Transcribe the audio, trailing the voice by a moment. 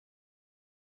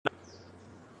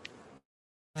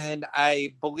And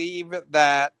I believe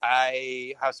that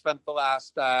I have spent the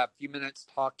last few minutes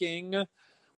talking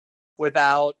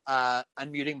without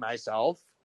unmuting myself.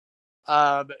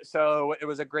 So it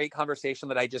was a great conversation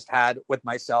that I just had with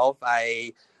myself.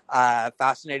 I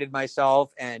fascinated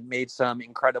myself and made some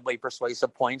incredibly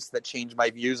persuasive points that changed my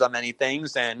views on many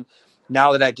things. And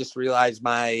now that I just realized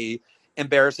my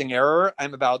embarrassing error,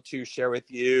 I'm about to share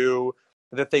with you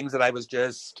the things that I was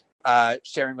just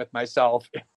sharing with myself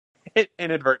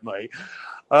inadvertently.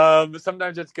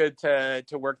 Sometimes it's good to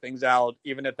work things out,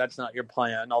 even if that's not your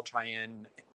plan. I'll try and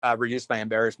reduce my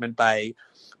embarrassment by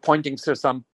pointing to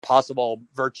some possible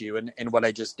virtue in what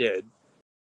I just did.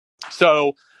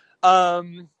 So, let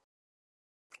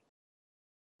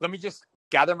me just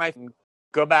gather my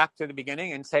go back to the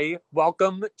beginning and say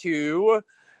welcome to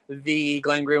the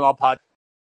Glenn Greenwald pod.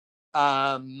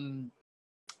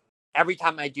 Every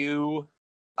time I do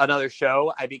another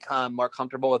show, I become more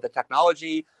comfortable with the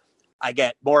technology. I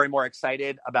get more and more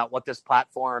excited about what this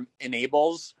platform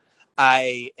enables.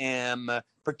 I am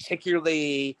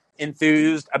particularly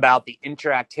enthused about the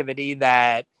interactivity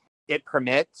that it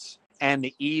permits and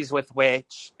the ease with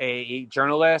which a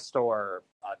journalist or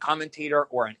a commentator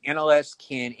or an analyst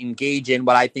can engage in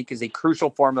what I think is a crucial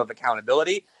form of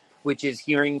accountability, which is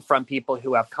hearing from people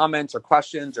who have comments or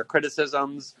questions or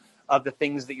criticisms of the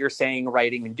things that you're saying,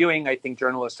 writing, and doing. I think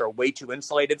journalists are way too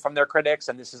insulated from their critics,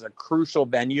 and this is a crucial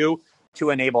venue to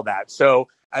enable that. So,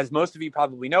 as most of you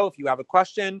probably know, if you have a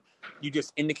question, you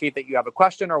just indicate that you have a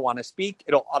question or want to speak.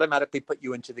 It'll automatically put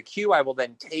you into the queue. I will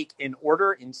then take in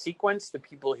order, in sequence, the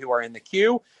people who are in the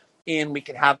queue, and we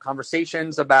can have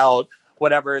conversations about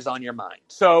whatever is on your mind.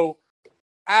 So,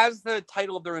 as the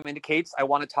title of the room indicates, I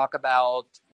want to talk about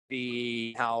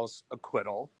the House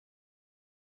acquittal.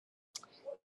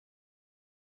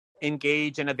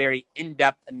 Engage in a very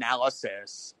in-depth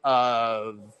analysis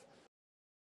of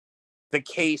the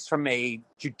case from a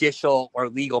judicial or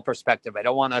legal perspective. I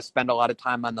don't want to spend a lot of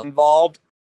time on the involved.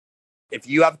 If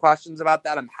you have questions about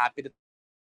that, I'm happy to.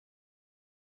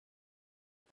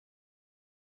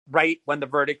 Right when the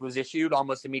verdict was issued,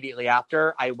 almost immediately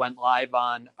after, I went live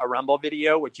on a Rumble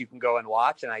video, which you can go and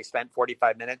watch, and I spent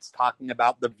 45 minutes talking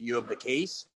about the view of the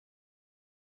case.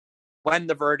 When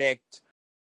the verdict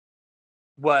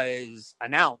was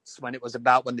announced, when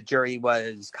the jury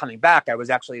was coming back, I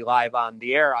was actually live on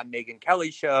the air on Megyn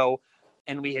Kelly's show,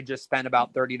 and we had just spent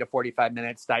about 30 to 45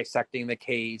 minutes dissecting the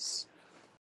case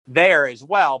there as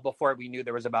well before we knew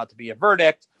there was about to be a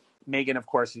verdict. Megyn, of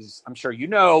course, I'm sure you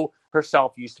know,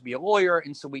 herself used to be a lawyer,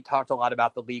 and so we talked a lot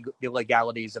about the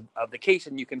legalities of the case,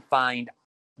 and you can find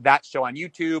that show on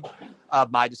YouTube,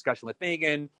 my discussion with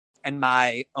Megyn, and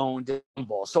my own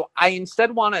dissemble. So I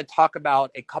instead want to talk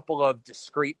about a couple of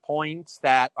discrete points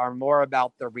that are more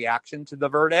about the reaction to the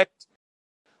verdict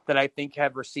that I think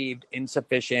have received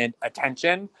insufficient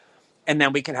attention, and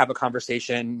then we can have a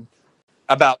conversation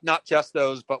about not just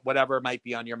those, but whatever might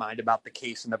be on your mind about the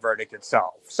case and the verdict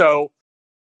itself. So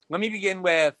let me begin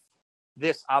with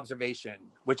this observation,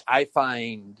 which I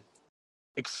find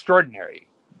extraordinary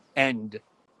and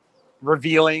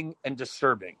revealing and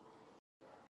disturbing.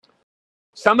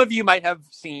 Some of you might have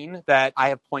seen that I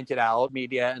have pointed out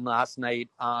media and last night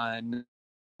on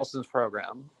Nelson's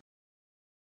program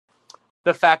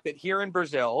the fact that here in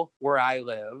Brazil, where I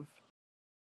live,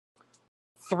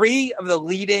 3 of the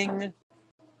leading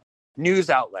news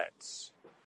outlets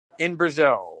in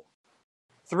Brazil,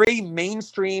 3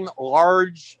 mainstream,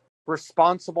 large,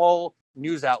 responsible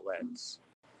news outlets,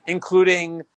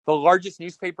 including the largest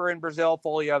newspaper in Brazil,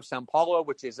 Folha of São Paulo,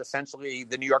 which is essentially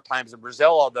the New York Times of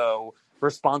Brazil, although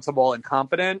responsible and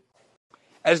competent,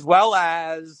 as well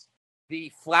as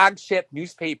the flagship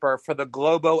newspaper for the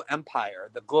Globo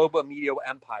Empire, the Globo Media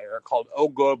Empire, called O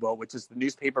Globo, which is the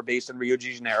newspaper based in Rio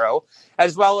de Janeiro,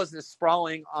 as well as the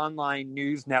sprawling online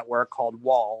news network called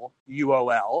UOL,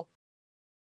 UOL,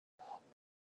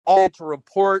 all to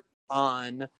report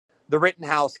on the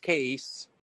Rittenhouse case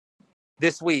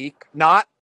this week, not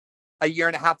a year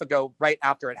and a half ago, right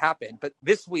after it happened, but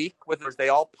this week, they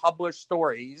all published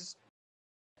stories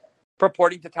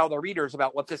purporting to tell their readers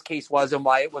about what this case was and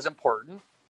why it was important.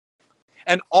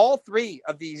 And all 3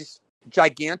 of these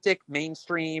gigantic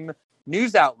mainstream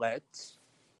news outlets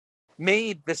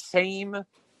made the same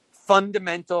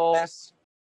fundamental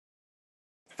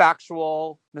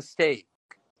factual mistake.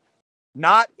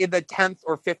 Not in the 10th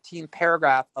or 15th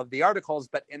paragraph of the articles,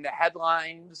 but in the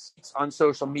headlines, on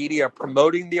social media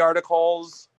promoting the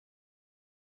articles,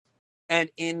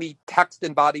 and in the text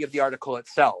and body of the article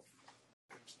itself.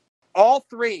 All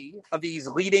 3 of these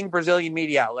leading Brazilian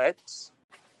media outlets,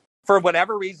 for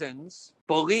whatever reasons,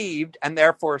 believed and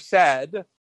therefore said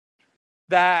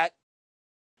that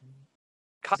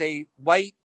a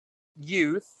white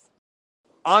youth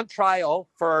on trial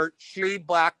for shooting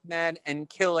black men and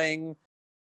killing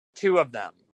two of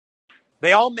them.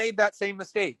 They all made that same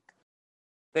mistake.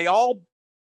 They all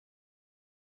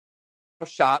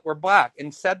shot were black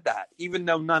and said that, even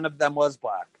though none of them was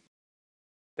black.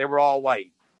 They were all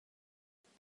white.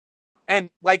 And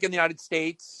like in the United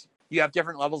States, you have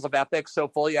different levels of ethics. So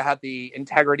Folia had the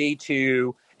integrity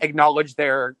to acknowledge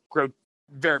their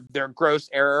gross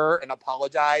error and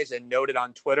apologize and note it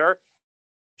on Twitter.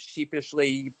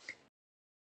 Sheepishly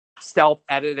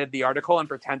self-edited the article and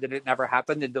pretended it never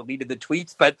happened and deleted the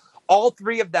tweets. But all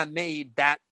three of them made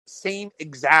that same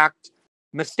exact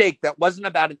mistake that wasn't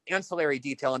about an ancillary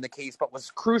detail in the case, but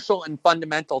was crucial and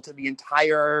fundamental to the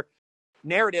entire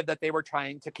narrative that they were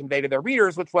trying to convey to their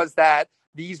readers, which was that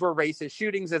these were racist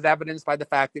shootings, as evidenced by the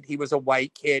fact that he was a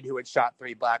white kid who had shot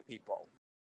three black people.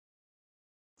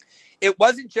 It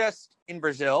wasn't just in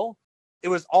Brazil. It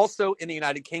was also in the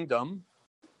United Kingdom.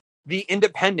 The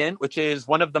Independent, which is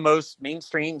one of the most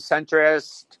mainstream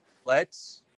centrist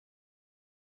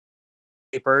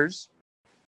papers,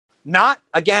 not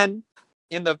again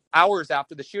in the hours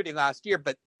after the shooting last year,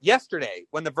 but yesterday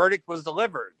when the verdict was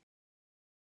delivered,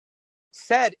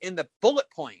 said in the bullet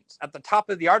points at the top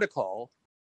of the article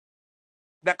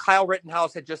that Kyle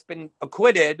Rittenhouse had just been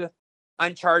acquitted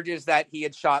on charges that he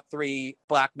had shot three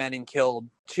black men and killed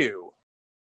two.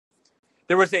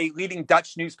 There was a leading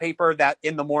Dutch newspaper that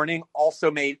in the morning also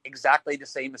made exactly the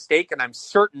same mistake. And I'm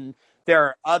certain there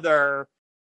are other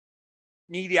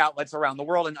media outlets around the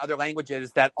world in other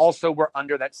languages that also were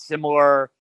under that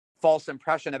similar false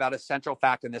impression about a central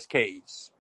fact in this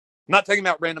case. I'm not talking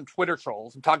about random Twitter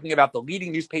trolls. I'm talking about the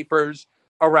leading newspapers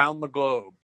around the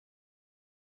globe.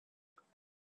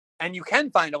 And you can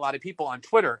find a lot of people on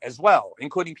Twitter as well,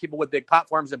 including people with big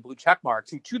platforms and blue check marks,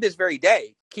 who to this very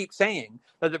day keep saying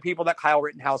that the people that Kyle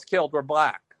Rittenhouse killed were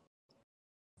black.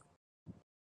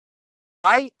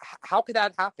 How could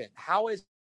that happen? How is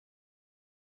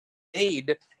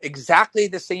made exactly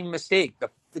the same mistake,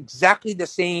 exactly the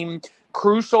same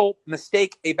crucial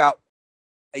mistake about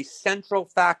a central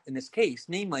fact in this case,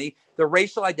 namely the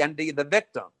racial identity of the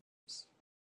victim?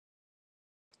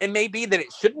 It may be that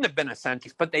it shouldn't have been a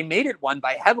sentence, but they made it one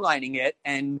by headlining it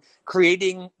and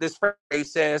creating this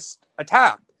racist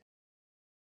attack.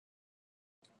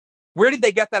 Where did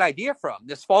they get that idea from?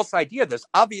 This false idea, this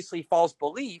obviously false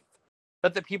belief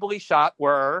that the people he shot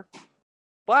were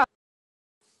black.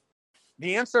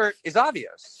 The answer is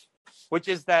obvious, which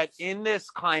is that in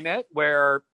this climate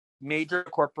where major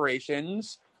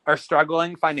corporations are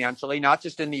struggling financially, not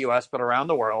just in the US, but around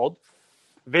the world,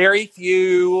 very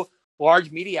few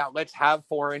large media outlets have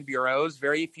foreign bureaus.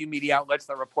 Very few media outlets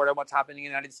that report on what's happening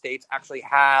in the United States actually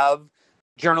have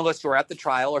journalists who are at the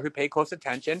trial or who pay close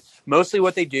attention. Mostly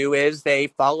what they do is they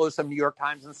follow some New York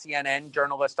Times and CNN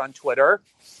journalists on Twitter,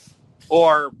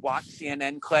 or watch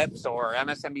CNN clips or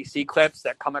MSNBC clips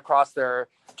that come across their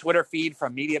Twitter feed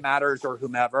from Media Matters or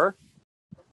whomever.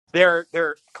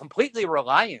 They're completely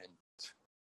reliant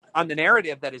on the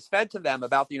narrative that is fed to them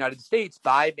about the United States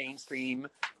by mainstream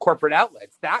corporate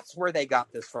outlets. That's where they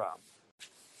got this from.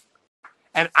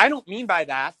 And I don't mean by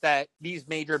that these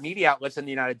major media outlets in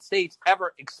the United States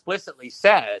ever explicitly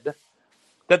said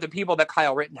that the people that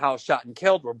Kyle Rittenhouse shot and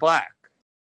killed were black.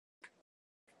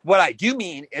 What I do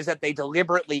mean is that they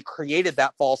deliberately created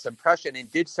that false impression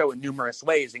and did so in numerous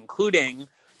ways, including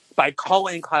by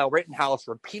calling Kyle Rittenhouse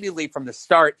repeatedly from the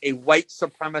start a white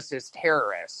supremacist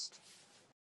terrorist,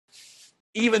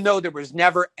 even though there was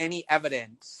never any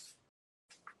evidence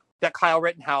that Kyle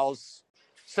Rittenhouse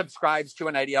subscribes to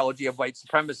an ideology of white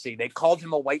supremacy. They called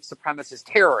him a white supremacist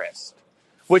terrorist,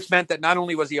 which meant that not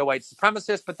only was he a white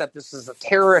supremacist, but that this is a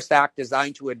terrorist act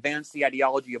designed to advance the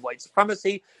ideology of white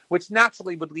supremacy, which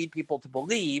naturally would lead people to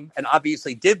believe, and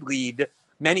obviously did lead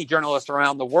many journalists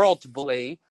around the world to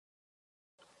believe,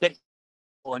 that he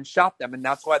and shot them. And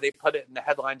that's why they put it in the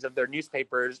headlines of their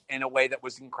newspapers in a way that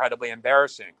was incredibly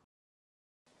embarrassing.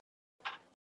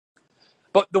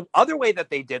 But the other way that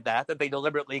they did that they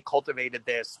deliberately cultivated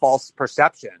this false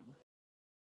perception,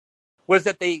 was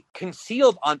that they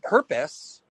concealed on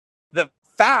purpose the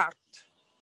fact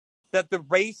that the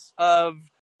race of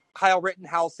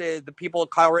the people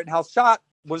Kyle Rittenhouse shot,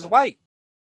 was white.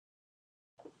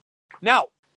 Now,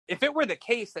 if it were the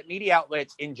case that media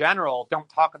outlets in general don't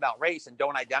talk about race and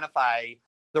don't identify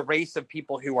the race of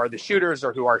people who are the shooters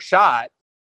or who are shot,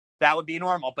 that would be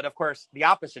normal. But of course, the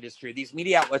opposite is true. These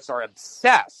media outlets are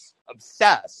obsessed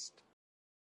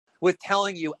with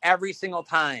telling you every single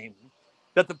time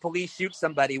that the police shoot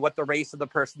somebody what the race of the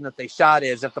person that they shot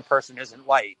is if the person isn't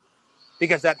white.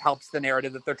 because that helps the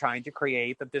narrative that they're trying to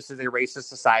create, that this is a racist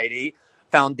society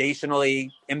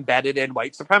foundationally embedded in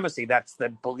white supremacy. That's the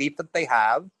belief that they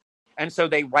have. And so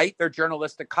they write their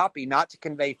journalistic copy not to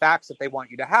convey facts that they want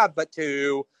you to have, but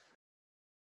to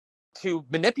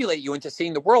manipulate you into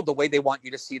seeing the world the way they want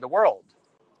you to see the world.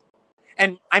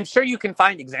 And I'm sure you can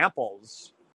find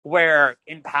examples where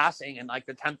in passing, in like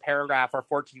the 10th paragraph or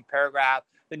 14th paragraph,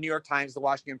 the New York Times, the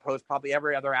Washington Post, probably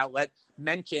every other outlet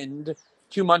mentioned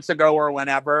 2 months ago or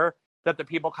whenever that the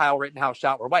people Kyle Rittenhouse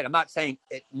shot were white. I'm not saying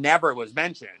it never was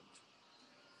mentioned,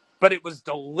 but it was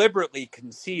deliberately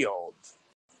concealed.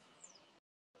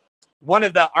 One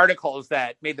of the articles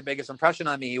that made the biggest impression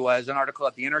on me was an article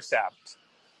at The Intercept,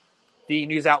 the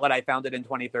news outlet I founded in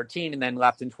 2013 and then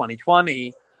left in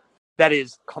 2020, that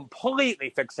is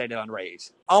completely fixated on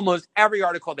race. Almost every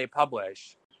article they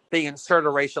publish, they insert a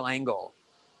racial angle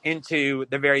into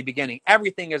the very beginning.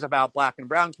 Everything is about black and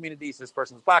brown communities. This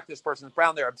person's black, this person's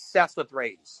brown. They're obsessed with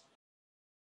race.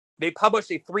 They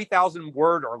published a 3,000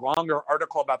 word or longer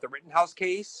article about the Rittenhouse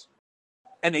case,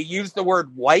 and they used the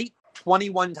word white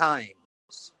 21 times.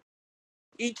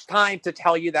 Each time to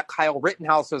tell you that Kyle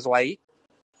Rittenhouse is white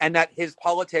and that his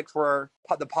politics were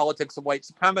the politics of white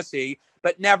supremacy,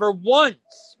 but never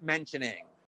once mentioning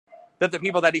that the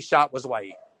people that he shot was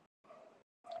white.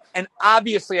 And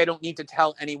obviously, I don't need to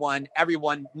tell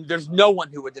everyone, there's no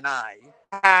one who would deny.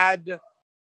 Had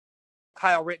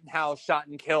Kyle Rittenhouse shot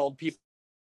and killed people,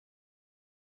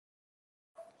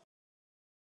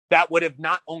 that would have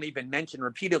not only been mentioned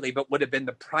repeatedly, but would have been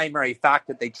the primary fact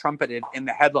that they trumpeted in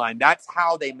the headline. That's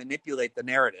how they manipulate the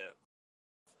narrative.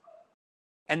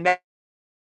 And that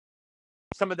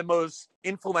some of the most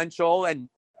influential and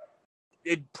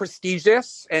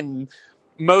prestigious and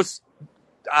most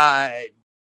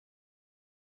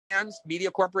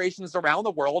media corporations around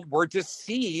the world were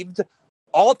deceived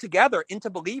altogether into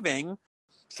believing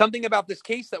something about this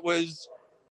case that was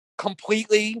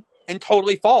completely and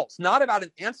totally false. Not about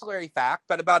an ancillary fact,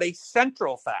 but about a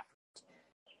central fact.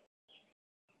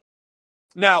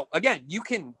 Now, again, you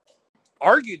can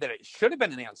argue that it should have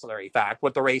been an ancillary fact,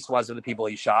 what the race was of the people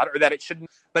he shot, or that it shouldn't,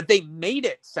 but they made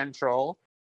it central,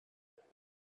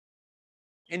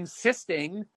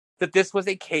 insisting that this was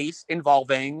a case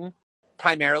involving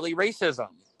primarily racism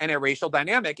and a racial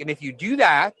dynamic. And if you do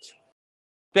that,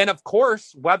 then of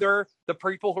course, whether the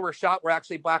people who were shot were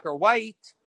actually black or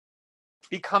white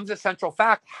becomes a central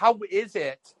fact. How is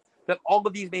it that all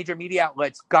of these major media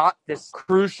outlets got this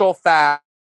crucial fact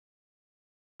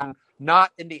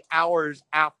not in the hours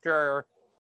after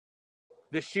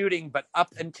the shooting, but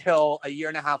up until a year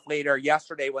and a half later,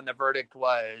 yesterday, when the verdict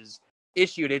was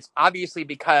issued? It's obviously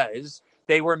because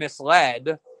they were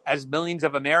misled, as millions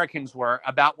of Americans were,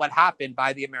 about what happened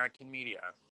by the American media.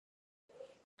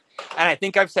 And I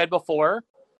think I've said before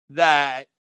that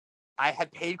I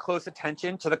had paid close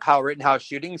attention to the Kyle Rittenhouse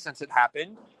shooting since it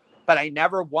happened, but I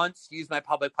never once used my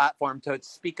public platform to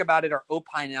speak about it or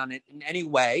opine on it in any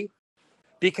way,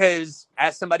 because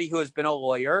as somebody who has been a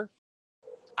lawyer,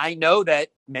 I know that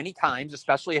many times,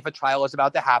 especially if a trial is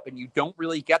about to happen, you don't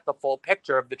really get the full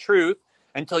picture of the truth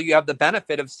until you have the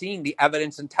benefit of seeing the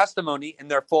evidence and testimony in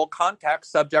their full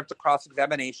context, subject to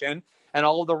cross-examination, and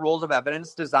all of the rules of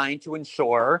evidence designed to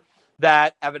ensure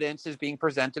that evidence is being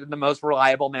presented in the most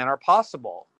reliable manner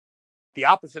possible. The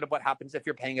opposite of what happens if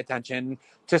you're paying attention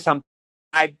to something.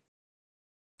 I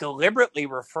deliberately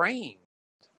refrained,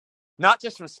 not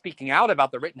just from speaking out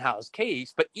about the Rittenhouse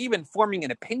case, but even forming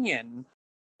an opinion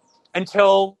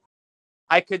until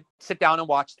I could sit down and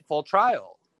watch the full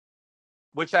trial,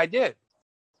 which I did.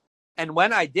 And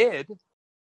when I did,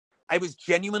 I was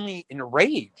genuinely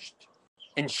enraged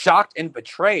and shocked and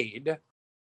betrayed,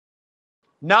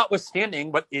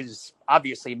 notwithstanding what is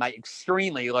obviously my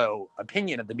extremely low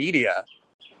opinion of the media,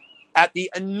 at the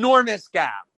enormous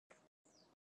gap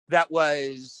that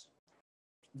was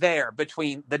there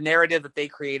between the narrative that they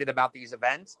created about these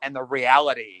events and the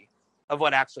reality of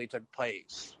what actually took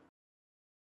place.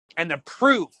 And the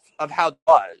proof of how it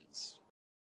was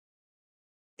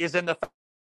is in the fact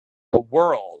that the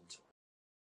world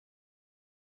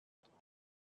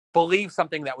believed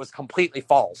something that was completely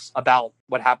false about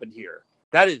what happened here.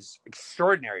 That is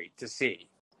extraordinary to see.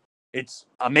 It's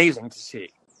amazing to see.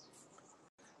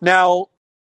 Now,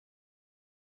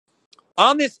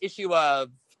 on this issue of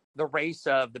the race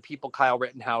of the people Kyle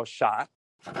Rittenhouse shot,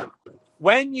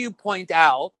 when you point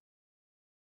out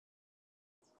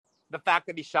the fact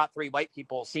that he shot 3 white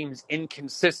people seems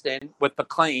inconsistent with the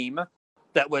claim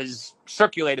that was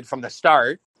circulated from the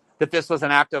start, that this was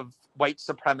an act of white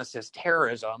supremacist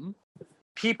terrorism,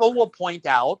 people will point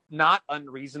out, not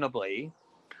unreasonably,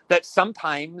 that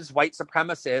sometimes white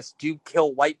supremacists do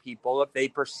kill white people if they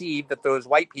perceive that those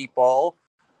white people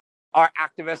are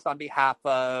activists on behalf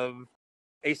of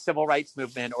a civil rights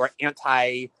movement or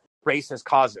anti-racist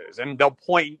causes. And they'll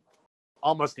point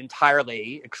almost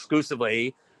entirely,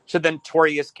 exclusively, to the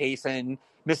notorious case in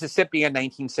Mississippi in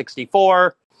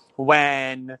 1964,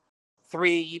 when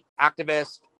 3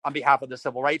 activists on behalf of the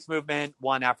civil rights movement,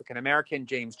 1 African-American,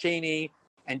 James Chaney,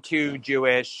 and 2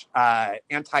 Jewish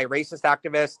anti-racist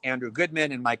activists, Andrew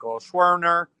Goodman and Michael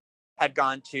Schwerner, had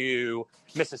gone to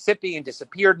Mississippi and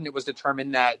disappeared, and it was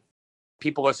determined that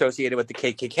people associated with the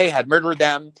KKK had murdered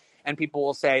them. And people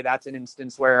will say that's an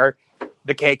instance where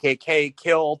the KKK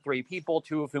killed 3 people,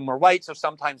 2 of whom were white. So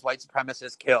sometimes white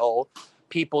supremacists kill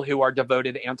people who are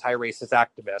devoted anti-racist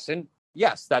activists. And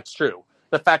yes, that's true.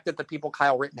 The fact that the people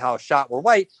Kyle Rittenhouse shot were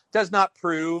white does not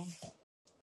prove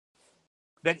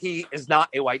that he is not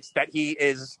a white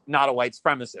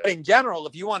supremacist. In general,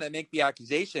 if you want to make the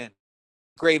accusation,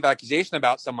 grave accusation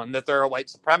about someone that they're a white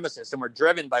supremacist and were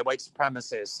driven by white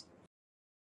supremacist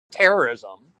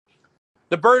terrorism,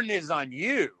 the burden is on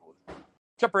you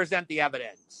to present the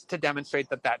evidence to demonstrate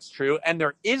that that's true, and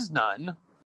there is none.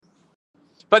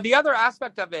 But the other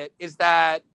aspect of it is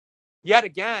that, yet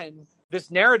again,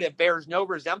 this narrative bears no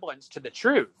resemblance to the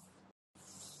truth.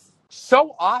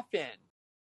 So often,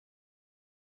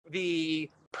 the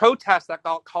protests that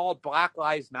got called Black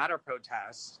Lives Matter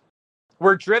protests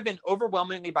were driven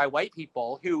overwhelmingly by white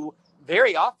people who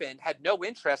very often had no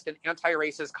interest in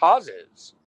anti-racist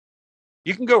causes.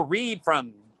 You can go read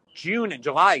from June and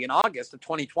July and August of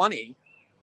 2020,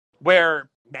 where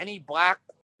many Black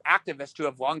activists who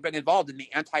have long been involved in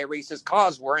the anti-racist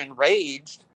cause were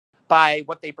enraged by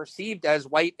what they perceived as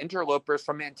white interlopers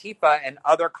from Antifa and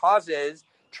other causes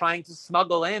trying to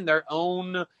smuggle in their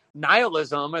own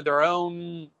nihilism or their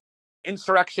own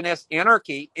insurrectionist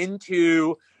anarchy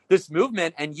into this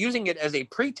movement and using it as a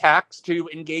pretext to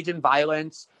engage in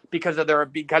violence because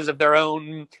of their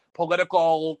own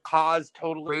political cause,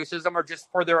 total racism, or just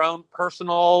for their own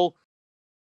personal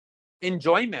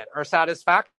enjoyment or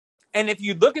satisfaction. And if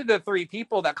you look at the 3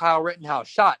 people that Kyle Rittenhouse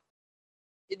shot,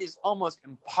 it is almost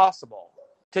impossible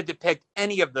to depict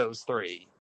any of those 3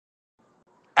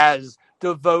 as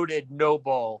devoted,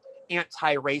 noble,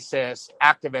 anti-racist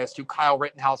activists who Kyle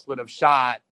Rittenhouse would have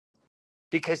shot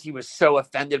because he was so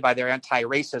offended by their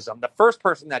anti-racism. The first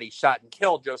person that he shot and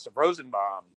killed, Joseph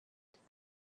Rosenbaum,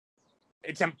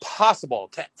 it's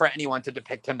impossible for anyone to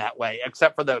depict him that way,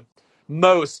 except for the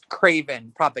most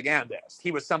craven propagandist.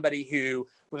 He was somebody who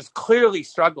was clearly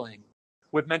struggling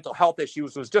with mental health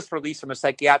issues, was just released from a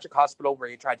psychiatric hospital where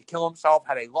he tried to kill himself,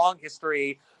 had a long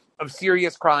history of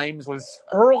serious crimes, was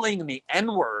hurling the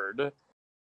N-word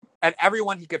at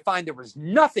everyone he could find. There was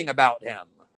nothing about him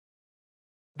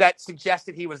that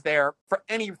suggested he was there for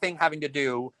anything having to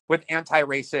do with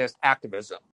anti-racist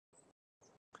activism.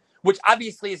 Which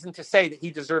obviously isn't to say that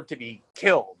he deserved to be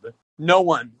killed. No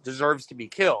one deserves to be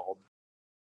killed.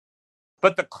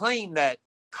 But the claim that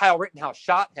Kyle Rittenhouse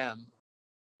shot him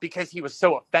because he was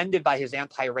so offended by his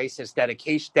anti-racist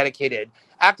dedicated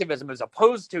activism, as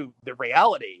opposed to the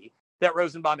reality that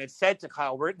Rosenbaum had said to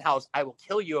Kyle Rittenhouse, "I will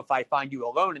kill you if I find you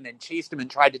alone," and then chased him and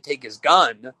tried to take his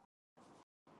gun,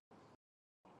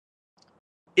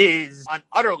 is an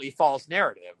utterly false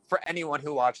narrative for anyone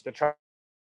who watched the trial.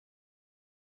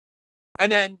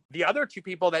 And then the other 2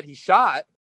 people that he shot,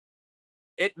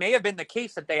 it may have been the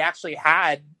case that they actually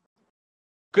had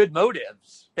good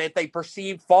motives, that they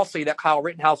perceived falsely that Kyle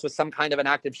Rittenhouse was some kind of an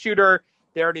active shooter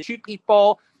there to shoot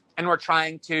people and were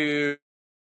trying to...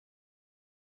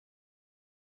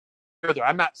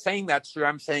 I'm not saying that's true.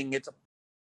 I'm saying it's a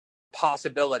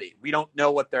possibility. We don't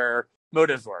know what their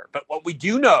motives were. But what we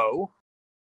do know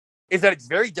is that it's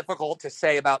very difficult to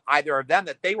say about either of them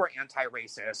that they were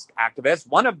anti-racist activists.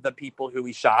 One of the people who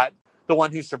he shot, the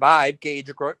one who survived, Gage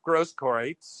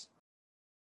Grosskreutz,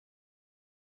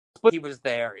 he was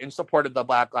there in support of the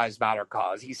Black Lives Matter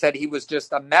cause. He said he was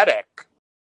just a medic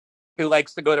who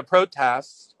likes to go to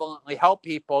protests, violently help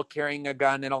people carrying a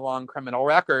gun and a long criminal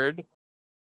record,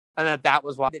 and that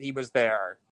was why that he was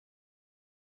there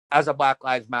as a Black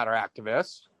Lives Matter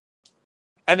activist.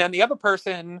 And then the other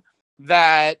person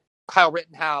that Kyle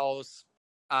Rittenhouse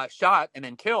shot and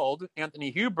then killed, Anthony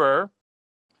Huber,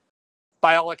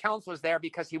 by all accounts was there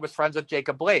because he was friends with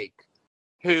Jacob Blake,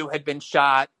 who had been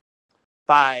shot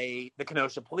by the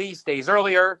Kenosha police days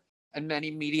earlier, and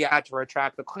many media had to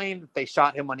retract the claim that they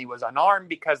shot him when he was unarmed,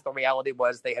 because the reality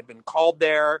was they had been called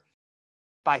there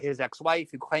by his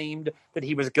ex-wife, who claimed that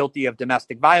he was guilty of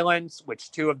domestic violence,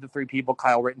 which 2 of the 3 people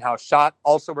Kyle Rittenhouse shot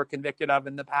also were convicted of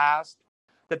in the past,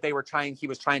 that he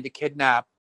was trying to kidnap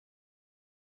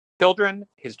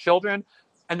his children,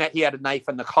 and that he had a knife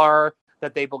in the car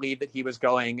that they believed that he was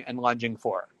going and lunging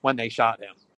for when they shot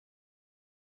him.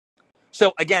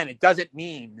 So again, it doesn't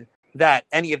mean that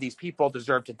any of these people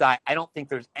deserve to die. I don't think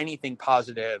there's anything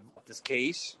positive with this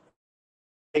case.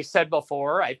 I said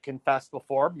before, I've confessed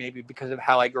before, maybe because of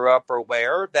how I grew up or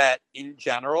where, that in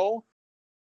general,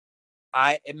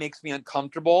 it makes me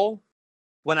uncomfortable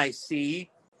when I see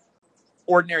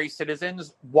ordinary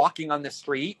citizens walking on the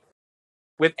street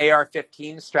with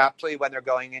AR-15s strapped to when they're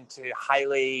going into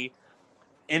highly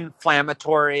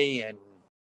inflammatory and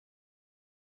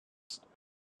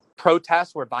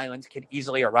protests where violence can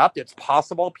easily erupt. It's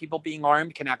possible people being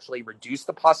armed can actually reduce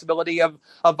the possibility of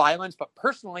violence. But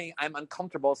personally, I'm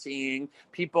uncomfortable seeing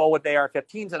people with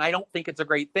AR-15s. And I don't think it's a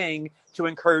great thing to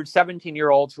encourage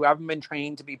 17-year-olds who haven't been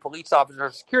trained to be police officers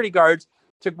or security guards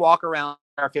to walk around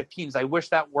AR-15s. I wish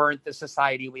that weren't the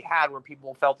society we had where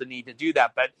people felt the need to do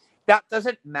that. But that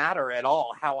doesn't matter at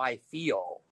all how I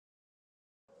feel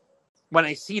when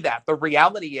I see that. The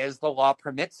reality is the law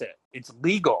permits it. It's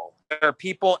legal. There are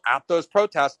people at those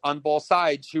protests on both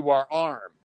sides who are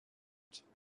armed.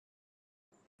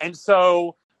 And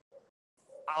so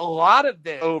a lot of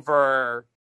this over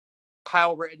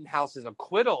Kyle Rittenhouse's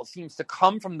acquittal seems to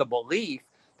come from the belief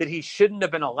that he shouldn't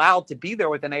have been allowed to be there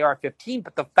with an AR-15.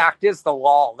 But the fact is the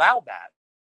law allowed that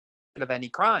of any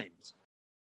crimes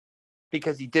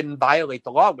because he didn't violate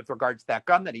the law with regards to that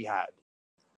gun that he had.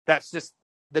 That's just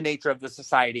the nature of the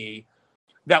society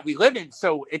that we live in.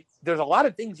 So there's a lot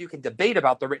of things you can debate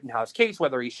about the Rittenhouse case,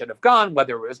 whether he should have gone,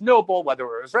 whether it was noble, whether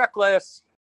it was reckless.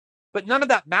 But none of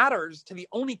that matters to the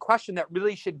only question that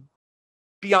really should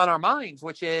be on our minds,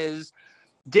 which is,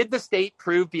 did the state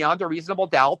prove beyond a reasonable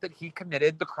doubt that he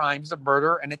committed the crimes of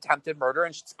murder and attempted murder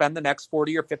and should spend the next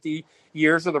 40 or 50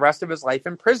 years or the rest of his life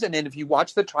in prison? And if you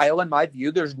watch the trial, in my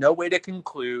view, there's no way to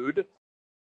conclude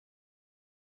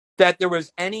that there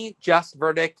was any just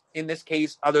verdict in this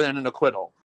case other than an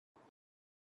acquittal.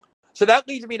 So that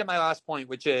leads me to my last point,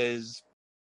 which is,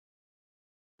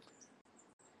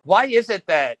 why is it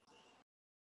that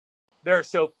there are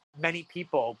so many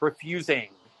people refusing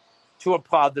to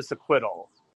applaud this acquittal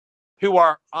who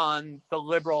are on the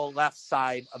liberal left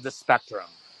side of the spectrum?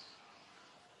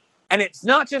 And it's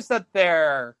not just that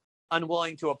they're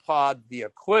unwilling to applaud the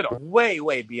acquittal, way,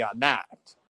 way beyond that.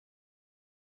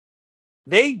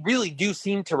 They really do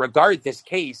seem to regard this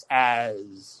case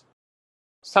as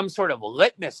some sort of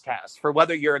litmus test for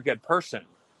whether you're a good person.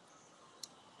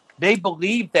 They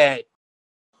believe that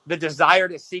the desire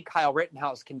to see Kyle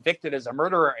Rittenhouse convicted as a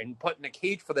murderer and put in a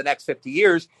cage for the next 50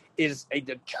 years is a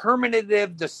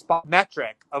determinative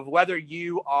metric of whether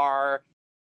you are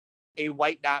a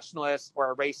white nationalist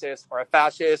or a racist or a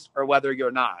fascist or whether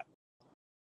you're not.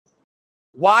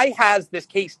 Why has this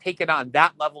case taken on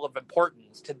that level of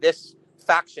importance to this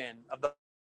faction of the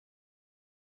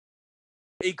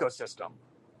ecosystem?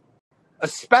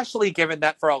 Especially given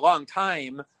that for a long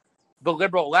time, the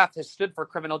liberal left has stood for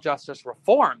criminal justice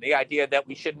reform. The idea that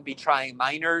we shouldn't be trying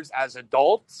minors as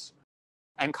adults.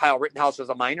 And Kyle Rittenhouse was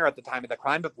a minor at the time of the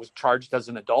crime, but was charged as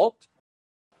an adult.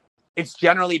 It's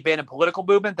generally been a political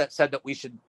movement that said that we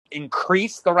should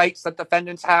increase the rights that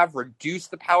defendants have, reduce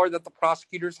the power that the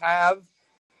prosecutors have.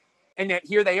 And yet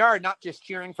here they are, not just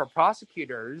cheering for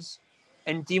prosecutors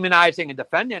and demonizing a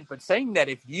defendant, but saying that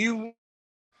if you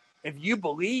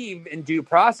believe in due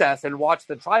process and watch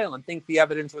the trial and think the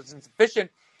evidence was insufficient,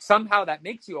 somehow that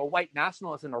makes you a white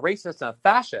nationalist and a racist and a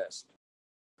fascist.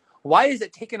 Why is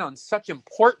it taken on such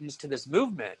importance to this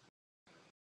movement?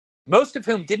 Most of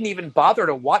whom didn't even bother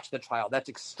to watch the trial. That's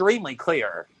extremely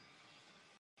clear.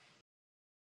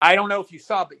 I don't know if you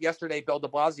saw, but yesterday Bill de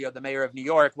Blasio, the mayor of New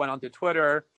York, went onto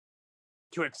Twitter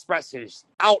to express his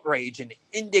outrage and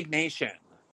indignation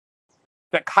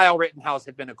that Kyle Rittenhouse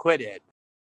had been acquitted.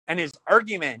 And his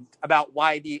argument about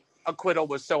why the acquittal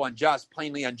was so unjust,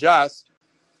 plainly unjust,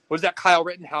 was that Kyle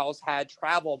Rittenhouse had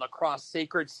traveled across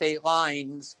sacred state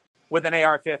lines with an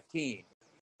AR-15.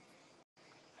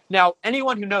 Now,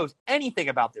 anyone who knows anything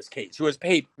about this case, who has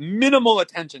paid minimal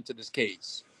attention to this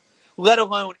case, let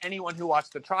alone anyone who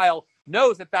watched the trial,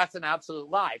 knows that that's an absolute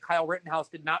lie. Kyle Rittenhouse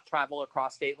did not travel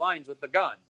across state lines with the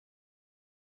gun.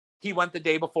 He went the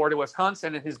day before to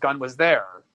Wisconsin and his gun was there.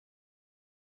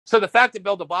 So the fact that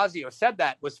Bill de Blasio said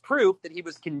that was proof that he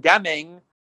was condemning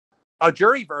a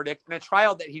jury verdict in a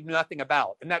trial that he knew nothing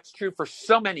about. And that's true for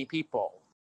so many people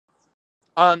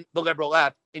on the liberal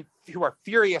left who are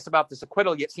furious about this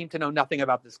acquittal, yet seem to know nothing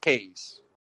about this case.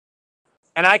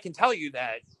 And I can tell you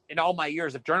that in all my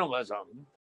years of journalism,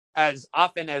 as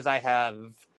often as I have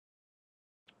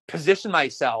position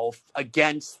myself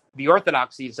against the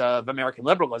orthodoxies of American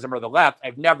liberalism or the left.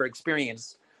 I've never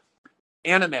experienced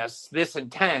animus this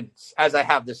intense as I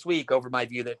have this week over my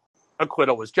view that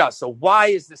acquittal was just. So why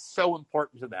is this so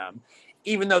important to them,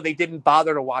 even though they didn't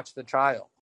bother to watch the trial?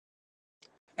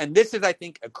 And this is, I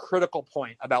think, a critical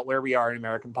point about where we are in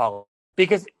American politics,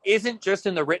 because it isn't just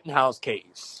in the Rittenhouse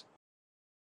case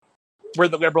where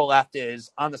the liberal left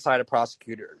is on the side of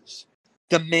prosecutors,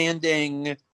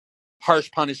 demanding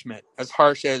harsh punishment, as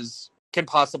harsh as can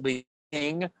possibly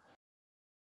be,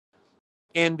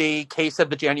 in the case of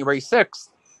the January 6th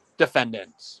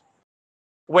defendants,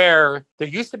 where there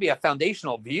used to be a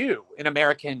foundational view in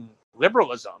American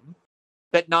liberalism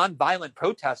that nonviolent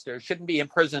protesters shouldn't be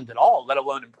imprisoned at all, let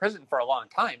alone imprisoned for a long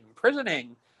time.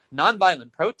 Imprisoning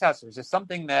nonviolent protesters is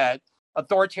something that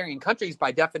authoritarian countries,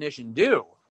 by definition, do.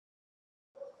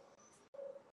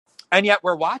 And yet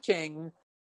we're watching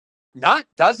not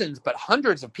dozens, but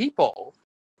hundreds of people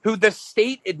who the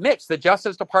state admits, the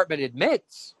Justice Department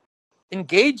admits,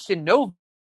 engaged in no,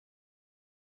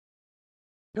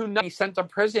 who not be sent to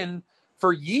prison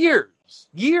for years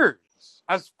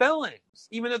as felons,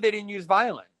 even though they didn't use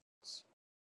violence.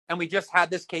 And we just had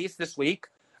this case this week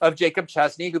of Jacob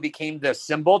Chesney, who became the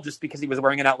symbol just because he was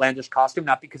wearing an outlandish costume,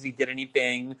 not because he did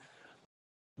anything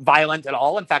violent at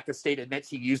all. In fact, the state admits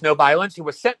he used no violence. He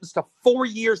was sentenced to 4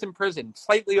 years in prison,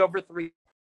 slightly over 3,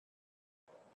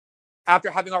 after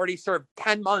having already served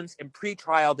 10 months in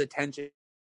pretrial detention.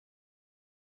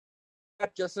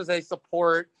 Just as I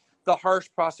support the harsh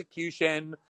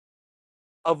prosecution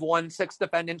of 1-6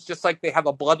 defendants, just like they have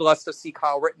a bloodlust to see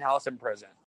Kyle Rittenhouse in prison.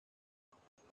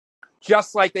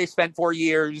 Just like they spent 4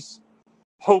 years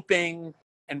hoping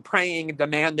and praying and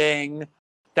demanding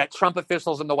that Trump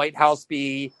officials in the White House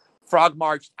be frog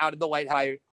marched out of the White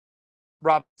House,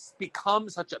 become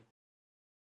such a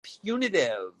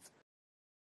punitive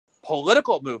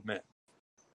political movement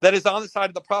that is on the side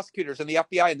of the prosecutors and the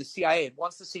FBI and the CIA and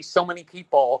wants to see so many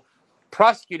people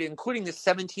prosecuted, including this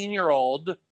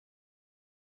 17-year-old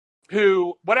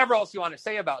who, whatever else you want to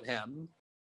say about him,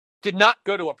 did not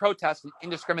go to a protest and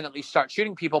indiscriminately start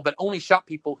shooting people, but only shot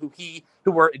people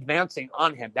who were advancing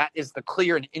on him. That is the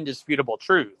clear and indisputable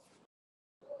truth.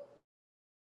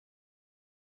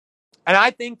 And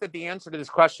I think that the answer to this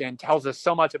question tells us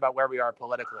so much about where we are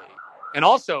politically. And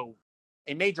also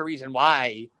a major reason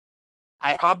why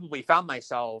I probably found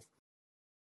myself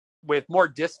with more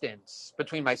distance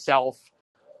between myself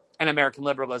and American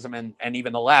liberalism and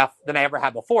even the left than I ever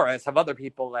had before, as have other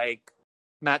people like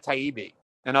Matt Taibbi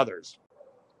and others.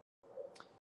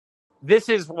 This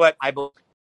is what I believe.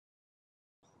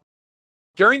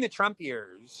 During the Trump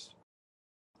years,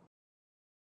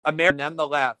 America and the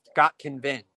left got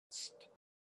convinced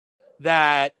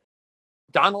that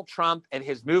Donald Trump and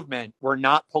his movement were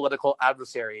not political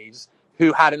adversaries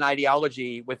who had an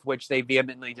ideology with which they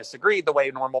vehemently disagreed, the way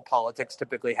normal politics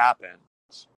typically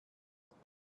happens.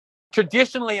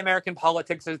 Traditionally, American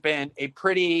politics has been a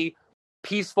pretty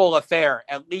peaceful affair,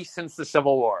 at least since the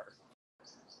Civil War.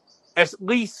 At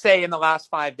least, say, in the last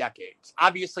 5 decades.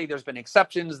 Obviously, there's been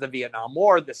exceptions, the Vietnam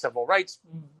War, the civil rights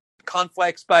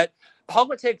conflicts, but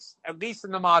politics, at least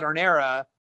in the modern era,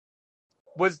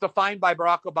 was defined by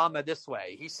Barack Obama this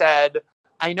way. He said,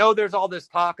 I know there's all this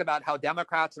talk about how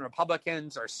Democrats and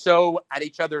Republicans are so at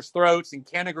each other's throats and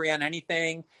can't agree on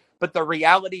anything, but the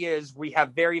reality is we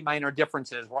have very minor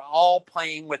differences. We're all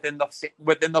playing within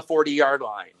the 40-yard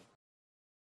line.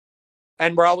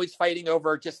 And we're always fighting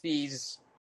over just these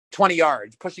 20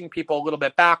 yards, pushing people a little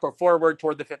bit back or forward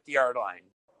toward the 50-yard line.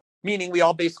 Meaning we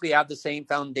all basically have the same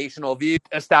foundational view,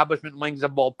 establishment wings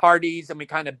of both parties, and we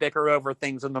kind of bicker over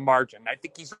things in the margin. I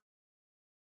think he's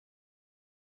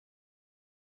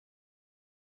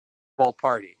both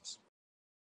parties.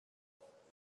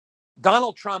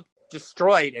 Donald Trump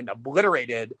destroyed and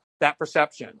obliterated that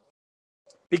perception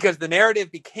because the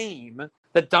narrative became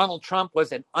that Donald Trump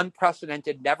was an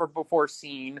unprecedented, never before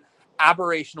seen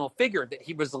aberrational figure, that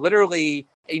he was literally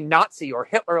a Nazi or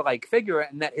Hitler-like figure,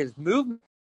 and that his movement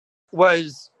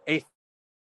was a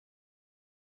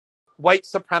white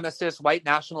supremacist, white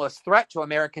nationalist threat to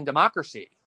American democracy.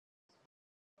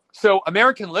 So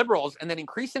American liberals, and then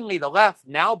increasingly the left,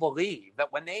 now believe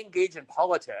that when they engage in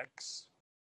politics,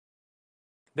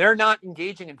 they're not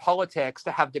engaging in politics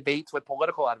to have debates with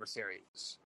political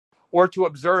adversaries or to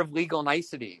observe legal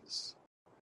niceties.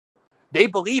 They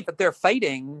believe that they're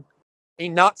fighting a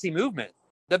Nazi movement,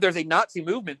 that there's a Nazi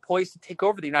movement poised to take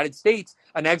over the United States,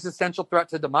 an existential threat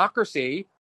to democracy,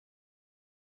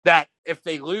 that if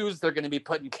they lose, they're going to be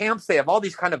put in camps. They have all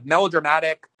these kind of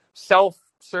melodramatic,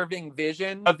 self-serving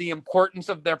vision of the importance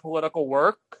of their political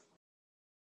work.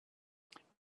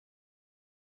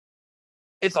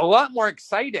 It's a lot more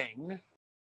exciting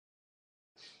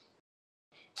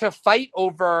to fight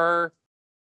over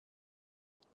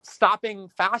stopping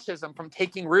fascism from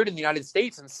taking root in the United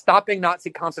States and stopping Nazi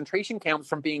concentration camps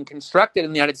from being constructed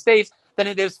in the United States than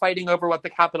it is fighting over what the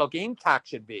capital gain tax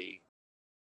should be,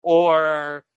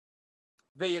 or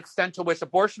the extent to which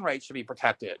abortion rights should be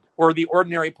protected, or the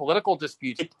ordinary political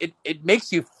disputes. It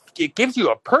makes you, it gives you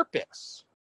a purpose.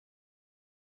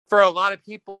 For a lot of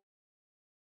people,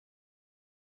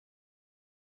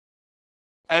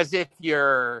 as if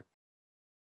your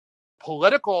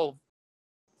political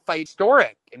fight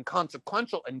historic and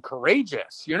consequential and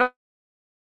courageous. You're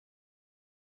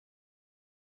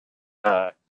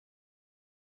not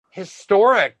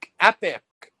historic, epic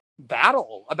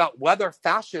battle about whether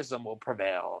fascism will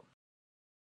prevail.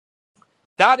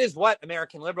 That is what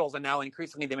American liberals and now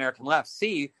increasingly the American left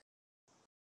see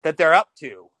that they're up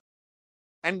to.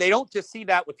 And they don't just see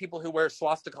that with people who wear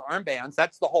swastika armbands.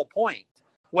 That's the whole point.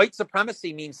 White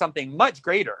supremacy means something much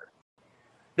greater.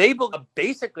 They believe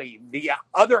basically the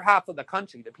other half of the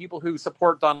country, the people who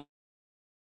support Donald,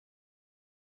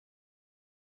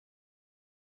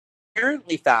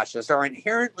 inherently fascist, are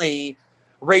inherently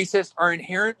racist, are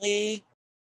inherently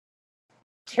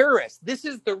terrorists. This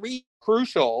is the reason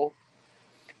crucial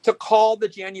to call the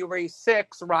January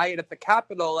 6th riot at the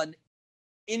Capitol an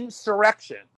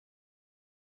insurrection.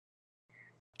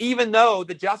 Even though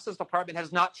the Justice Department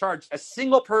has not charged a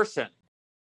single person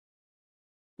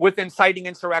with inciting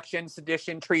insurrection,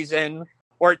 sedition, treason,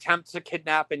 or attempts to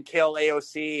kidnap and kill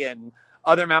AOC and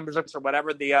other members of, or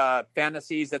whatever the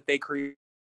fantasies that they create,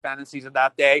 fantasies of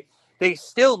that day, they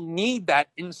still need that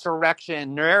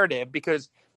insurrection narrative, because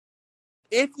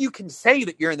if you can say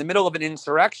that you're in the middle of an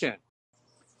insurrection,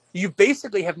 you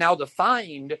basically have now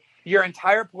defined your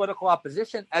entire political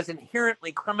opposition as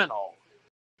inherently criminal.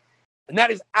 And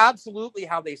that is absolutely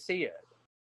how they see it.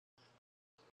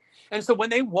 And so when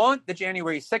they want the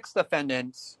January 6th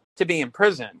defendants to be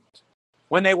imprisoned,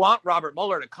 when they want Robert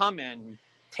Mueller to come and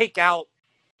take out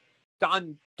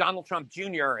Donald Trump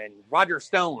Jr. and Roger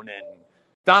Stone and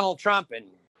Donald Trump and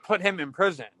put him in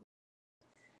prison,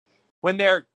 when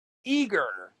they're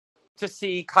eager to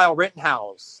see Kyle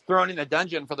Rittenhouse thrown in a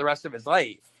dungeon for the rest of his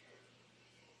life,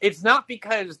 it's not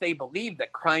because they believe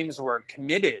that crimes were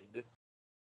committed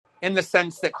in the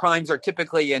sense that crimes are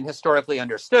typically and historically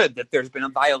understood, that there's been a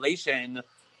violation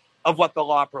of what the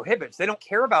law prohibits. They don't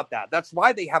care about that. That's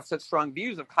why they have such strong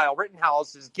views of Kyle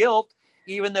Rittenhouse's guilt,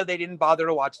 even though they didn't bother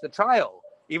to watch the trial,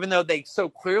 even though they so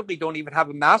clearly don't even have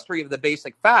a mastery of the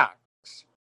basic facts.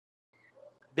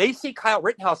 They see Kyle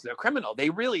Rittenhouse as a criminal.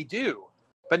 They really do.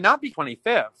 But not be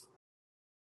 25th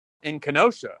in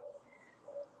Kenosha,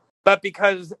 but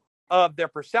because of their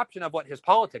perception of what his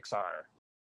politics are.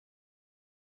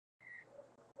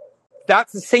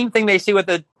 That's the same thing they see with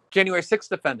the January 6th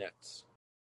defendants.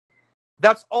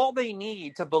 That's all they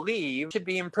need to believe should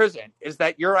be in prison, is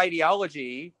that your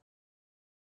ideology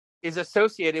is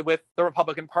associated with the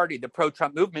Republican Party, the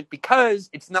pro-Trump movement, because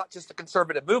it's not just a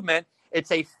conservative movement,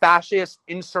 it's a fascist,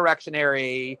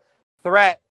 insurrectionary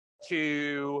threat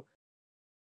to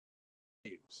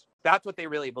Jews. That's what they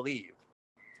really believe.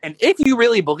 And if you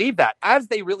really believe that, as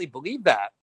they really believe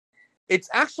that, it's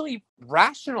actually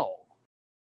rational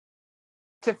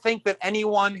to think that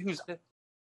anyone who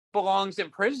belongs in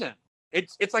prison.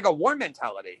 It's like a war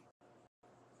mentality.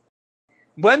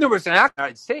 When there was an act in the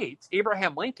United States,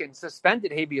 Abraham Lincoln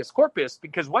suspended habeas corpus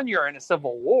because when you're in a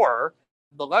civil war,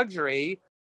 the luxury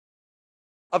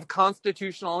of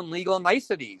constitutional and legal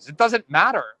niceties. It doesn't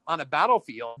matter on a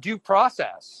battlefield. Due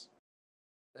process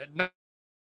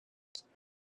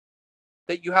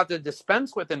that you have to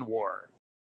dispense with in war.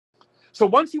 So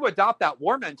once you adopt that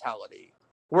war mentality,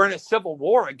 we're in a civil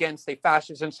war against a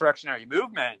fascist insurrectionary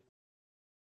movement.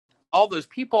 All those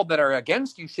people that are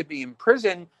against you should be in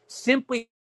prison simply.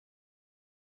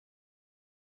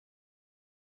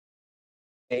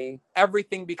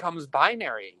 Everything becomes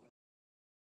binary.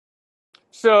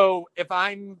 So if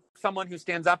I'm someone who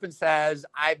stands up and says,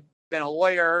 I've been a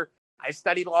lawyer, I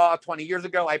studied law 20 years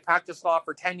ago, I practiced law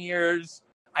for 10 years,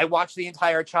 I watched the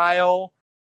entire trial,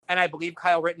 and I believe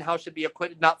Kyle Rittenhouse should be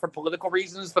acquitted not for political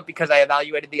reasons, but because I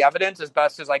evaluated the evidence as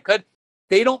best as I could,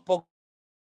 they don't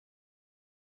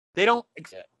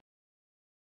accept it.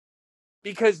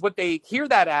 Because what they hear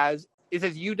that as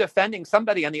is you defending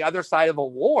somebody on the other side of a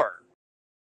war.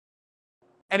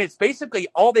 And it's basically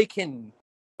all they can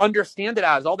understand it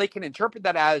as, all they can interpret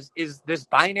that as, is this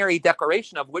binary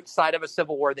declaration of which side of a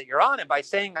civil war that you're on. And by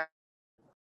saying that,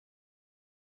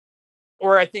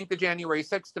 or I think the January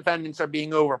 6th defendants are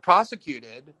being over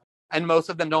prosecuted and most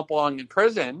of them don't belong in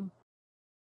prison,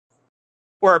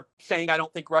 or saying I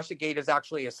don't think Russiagate is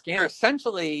actually a scam.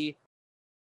 Essentially,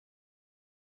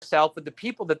 self with the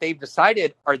people that they've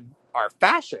decided are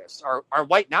fascists, are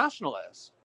white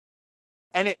nationalists.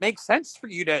 And it makes sense for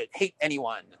you to hate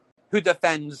anyone who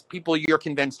defends people you're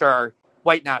convinced are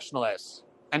white nationalists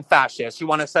and fascists who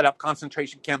want to set up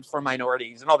concentration camps for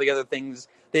minorities and all the other things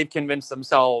they've convinced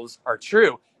themselves are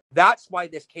true. That's why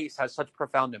this case has such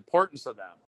profound importance to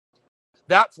them.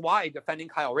 That's why defending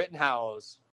Kyle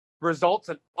Rittenhouse results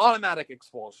in automatic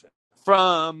expulsion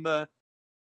from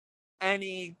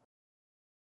any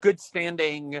good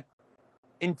standing,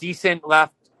 indecent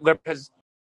left, because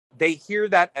they hear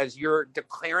that as you're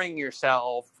declaring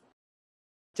yourself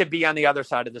to be on the other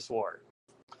side of this war.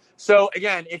 So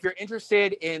again, if you're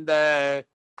interested in the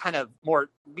kind of more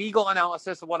legal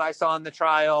analysis of what I saw in the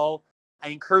trial, I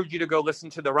encourage you to go listen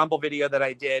to the Rumble video that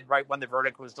I did right when the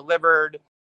verdict was delivered.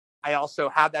 I also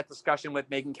had that discussion with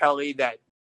Megyn Kelly that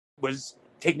was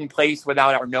taking place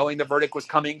without our knowing the verdict was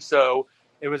coming. So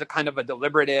it was a kind of a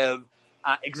deliberative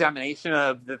examination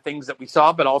of the things that we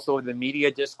saw, but also the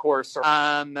media discourse.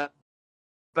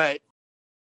 But,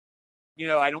 you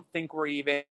know, I don't think we're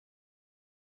even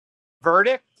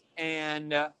verdict.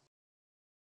 And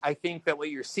I think that what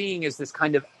you're seeing is this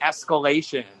kind of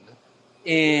escalation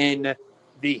in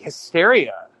the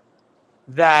hysteria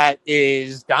that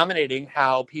is dominating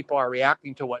how people are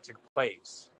reacting to what took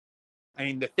place. I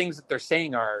mean, the things that they're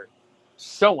saying are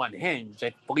so unhinged.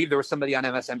 I believe there was somebody on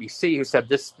MSNBC who said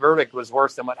this verdict was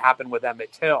worse than what happened with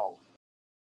Emmett Till.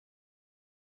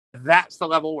 That's the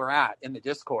level we're at in the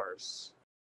discourse,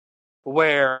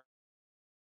 where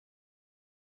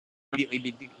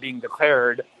immediately being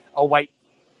declared a white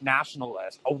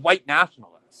nationalist,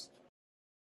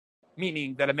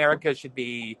 meaning that America should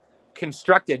be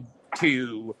constructed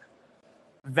to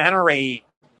venerate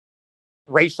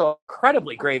racial,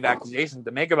 incredibly grave accusations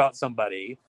to make about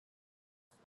somebody,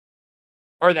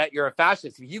 or that you're a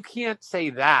fascist. If you can't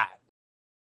say that,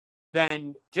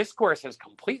 then discourse has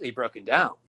completely broken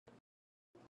down.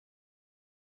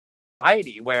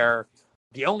 Society where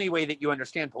the only way that you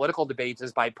understand political debates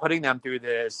is by putting them through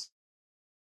this.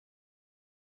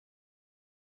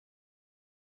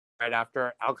 Right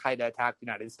after Al-Qaeda attacked the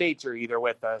United States, you're either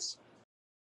with us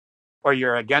or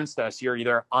you're against us. You're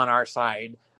either on our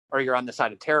side or you're on the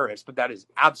side of terrorists. But that is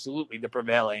absolutely the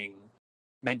prevailing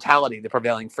mentality, the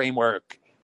prevailing framework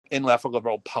in left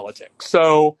liberal politics.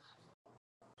 So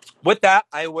with that,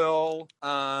 I will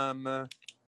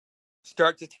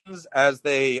start to things as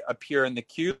they appear in the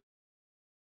queue.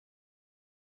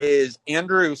 Is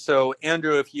Andrew. So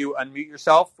Andrew, if you unmute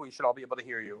yourself, we should all be able to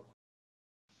hear you.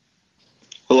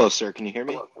 Hello, sir. Can you hear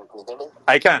me?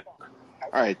 I can.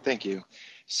 All right. Thank you.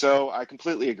 So I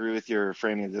completely agree with your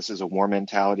framing of this as a war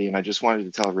mentality, and I just wanted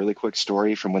to tell a really quick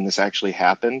story from when this actually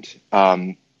happened.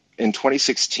 In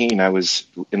 2016, I was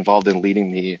involved in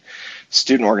leading the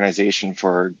student organization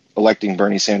for electing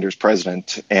Bernie Sanders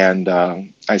president, and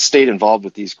I stayed involved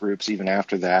with these groups even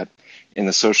after that in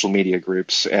the social media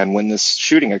groups. And when this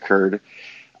shooting occurred,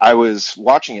 I was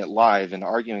watching it live and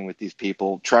arguing with these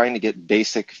people, trying to get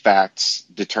basic facts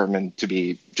determined to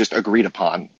be just agreed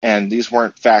upon. And these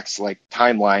weren't facts like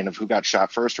timeline of who got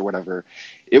shot first or whatever.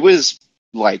 It was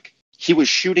like he was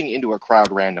shooting into a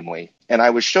crowd randomly. And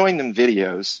I was showing them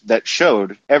videos that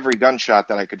showed every gunshot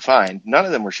that I could find. None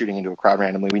of them were shooting into a crowd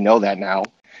randomly. We know that now.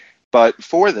 But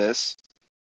for this,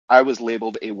 I was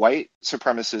labeled a white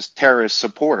supremacist terrorist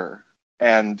supporter.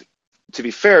 And to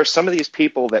be fair, some of these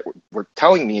people that were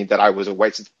telling me that I was a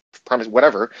white supremacist,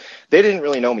 whatever, they didn't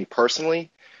really know me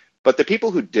personally. But the people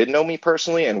who did know me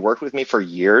personally and worked with me for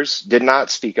years did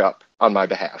not speak up on my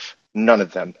behalf. None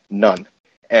of them. None.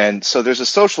 And so there's a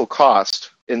social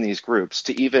cost in these groups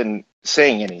to even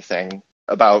saying anything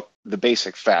about the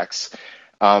basic facts.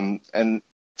 And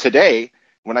today,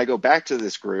 when I go back to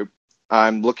this group,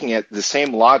 I'm looking at the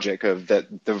same logic of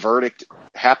that the verdict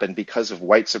happened because of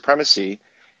white supremacy,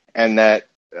 and that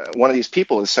one of these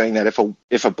people is saying that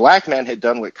if a black man had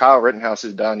done what Kyle Rittenhouse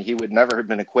has done, he would never have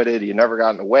been acquitted. He had never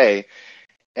gotten away.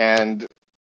 And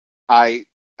I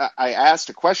asked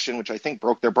a question which I think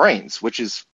broke their brains, which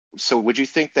is, so would you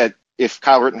think that if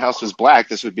Kyle Rittenhouse was black,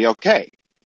 this would be okay?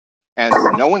 And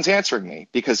no one's answering me,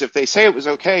 because if they say it was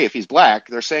okay if he's black,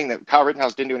 they're saying that Kyle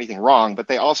Rittenhouse didn't do anything wrong, but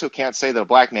they also can't say that a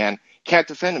black man can't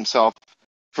defend himself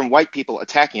from white people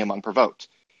attacking him unprovoked.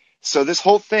 So this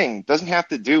whole thing doesn't have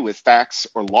to do with facts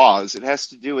or laws. It has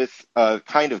to do with a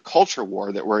kind of culture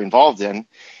war that we're involved in.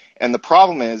 And the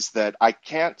problem is that I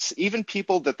can't, even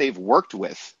people that they've worked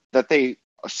with, that they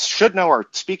should know are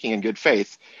speaking in good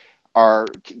faith, are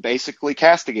basically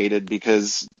castigated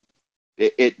because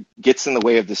it gets in the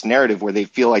way of this narrative where they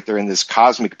feel like they're in this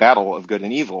cosmic battle of good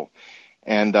and evil.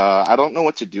 And I don't know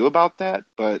what to do about that,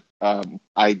 but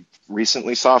I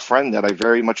recently saw a friend that I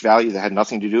very much value that had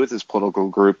nothing to do with this political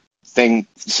group saying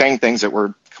things that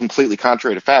were completely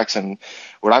contrary to facts. And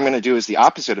what I'm going to do is the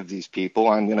opposite of these people.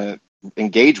 I'm going to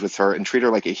engage with her and treat her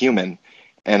like a human.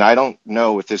 And I don't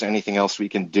know if there's anything else we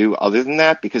can do other than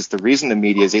that, because the reason the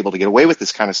media is able to get away with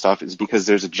this kind of stuff is because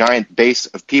there's a giant base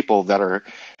of people that are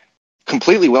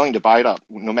completely willing to buy it up,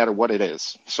 no matter what it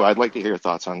is. So I'd like to hear your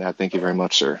thoughts on that. Thank you very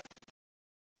much, sir.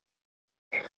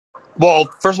 Well,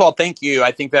 first of all, thank you.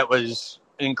 I think that was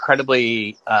an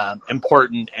incredibly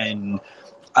important and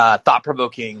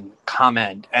thought-provoking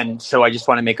comment. And so I just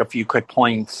want to make a few quick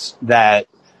points that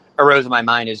arose in my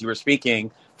mind as you were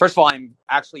speaking. First of all, I'm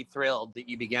actually thrilled that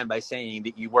you began by saying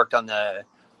that you worked on the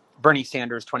Bernie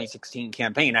Sanders 2016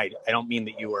 campaign. I don't mean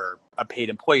that you were a paid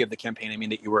employee of the campaign. I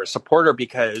mean that you were a supporter,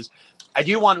 because I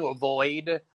do want to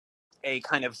avoid a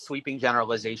kind of sweeping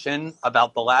generalization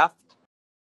about the left.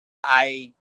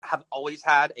 I have always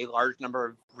had a large number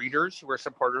of readers who are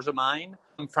supporters of mine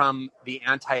from the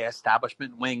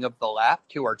anti-establishment wing of the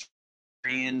left, who are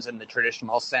Trans in the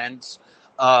traditional sense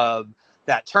of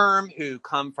that term, who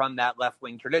come from that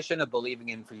left-wing tradition of believing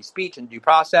in free speech and due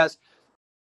process,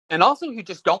 and also who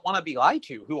just don't want to be lied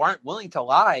to, who aren't willing to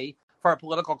lie for a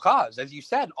political cause. As you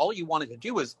said, all you wanted to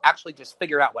do was actually just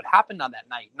figure out what happened on that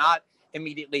night, not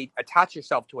immediately attach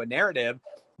yourself to a narrative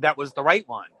that was the right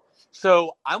one.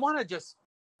 So I want to just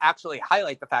actually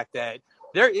highlight the fact that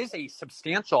there is a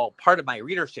substantial part of my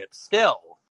readership still,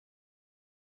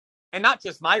 and not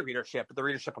just my readership, but the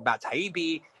readership of Matt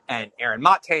Taibbi and Aaron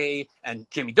Mate and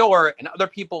Jimmy Dore and other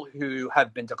people who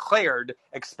have been declared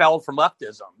expelled from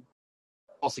leftism,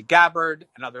 Tulsi Gabbard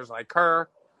and others like her,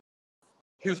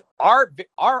 who are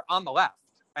on the left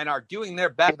and are doing their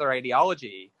best with their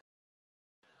ideology,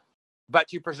 but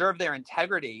to preserve their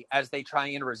integrity as they try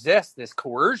and resist this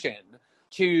coercion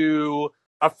to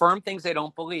affirm things they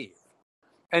don't believe.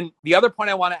 And the other point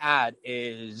I want to add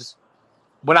is,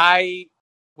 when I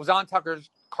was on Tucker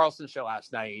Carlson's show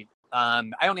last night,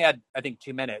 I only had, I think,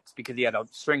 2 minutes because he had a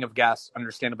string of guests,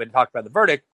 understandably, to talk about the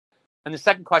verdict. And the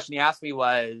second question he asked me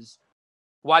was,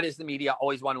 why does the media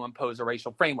always want to impose a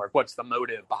racial framework? What's the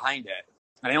motive behind it?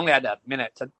 And I only had a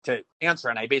minute to answer,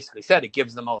 and I basically said it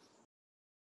gives them a...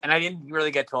 And I didn't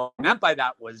really get to what I meant by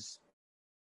that was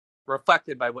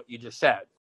reflected by what you just said.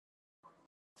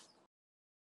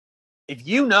 If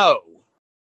you know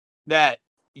that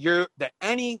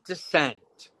any dissent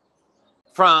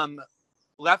from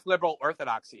left liberal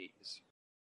orthodoxies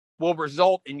will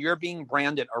result in your being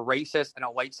branded a racist and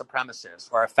a white supremacist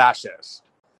or a fascist,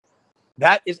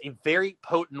 that is a very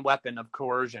potent weapon of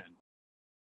coercion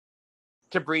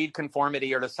to breed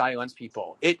conformity or to silence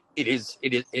people. It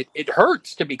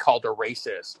hurts to be called a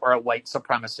racist or a white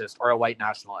supremacist or a white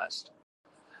nationalist.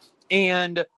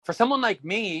 And for someone like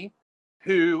me,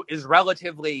 who is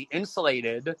relatively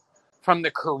insulated from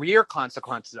the career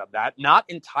consequences of that, not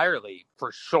entirely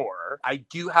for sure, I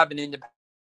do have an independent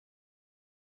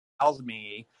that allows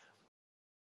me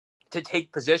to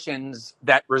take positions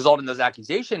that result in those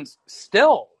accusations.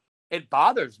 Still, it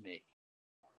bothers me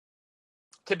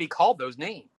to be called those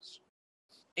names.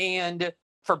 And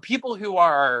for people who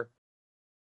are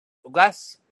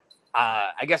less,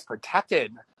 I guess,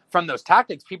 protected from those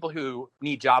tactics, people who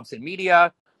need jobs in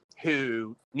media,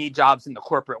 who need jobs in the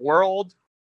corporate world,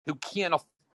 who can't afford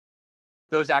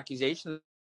those accusations,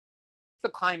 the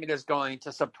climate is going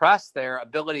to suppress their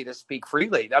ability to speak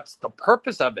freely. That's the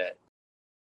purpose of it.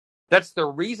 That's the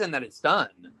reason that it's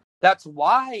done. That's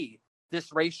why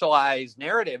this racialized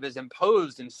narrative is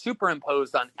imposed and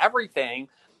superimposed on everything,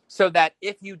 so that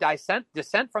if you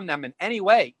dissent from them in any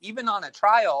way, even on a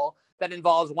trial that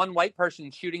involves one white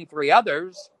person shooting 3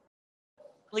 others,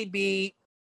 be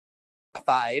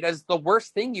classified as the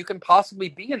worst thing you can possibly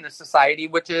be in this society,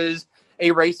 which is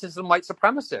a racist and white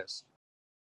supremacist.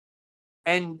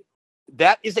 And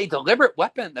that is a deliberate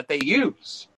weapon that they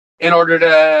use in order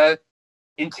to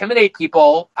intimidate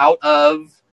people out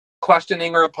of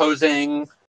questioning or opposing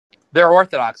their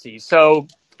orthodoxy. So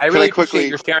I really appreciate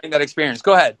your sharing that experience.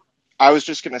 Go ahead. I was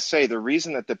just going to say, the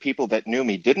reason that the people that knew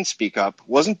me didn't speak up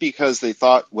wasn't because they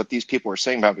thought what these people were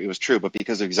saying about me was true, but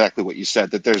because of exactly what you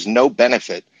said, that there's no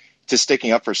benefit to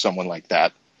sticking up for someone like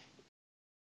that.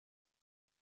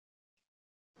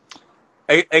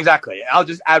 Exactly. I'll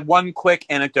just add one quick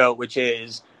anecdote, which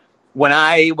is when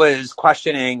I was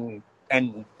questioning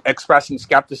and expressing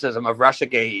skepticism of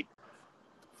Russiagate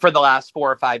for the last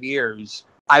 4 or 5 years,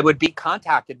 I would be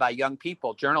contacted by young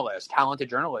people, journalists, talented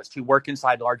journalists who work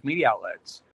inside large media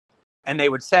outlets. And they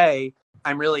would say,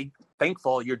 I'm really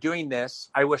thankful you're doing this.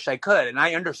 I wish I could. And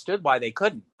I understood why they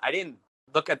couldn't. I didn't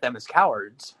look at them as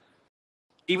cowards,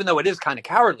 even though it is kind of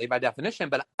cowardly by definition.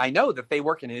 But I know that they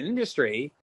work in an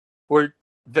industry where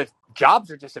the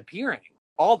jobs are disappearing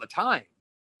all the time.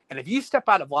 And if you step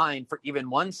out of line for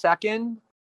even 1 second,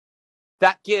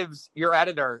 that gives your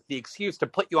editor the excuse to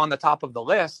put you on the top of the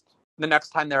list the next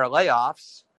time there are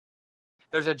layoffs.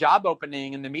 There's a job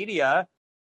opening in the media,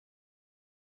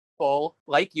 people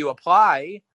like you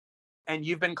apply, and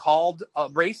you've been called a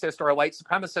racist or a white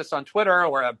supremacist on Twitter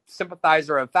or a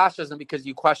sympathizer of fascism because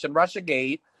you question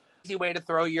Russiagate. Easy way to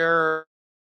throw your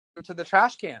to the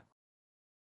trash can.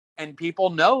 And people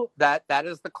know that that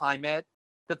is the climate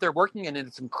that they're working in, and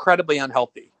it's incredibly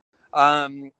unhealthy. All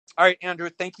right, Andrew,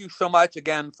 thank you so much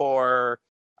again for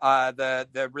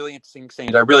the really interesting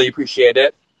things. I really appreciate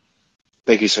it.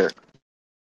 Thank you, sir.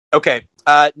 Okay,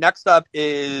 next up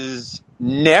is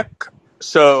Nick.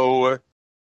 So,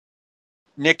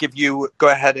 Nick, if you go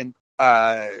ahead and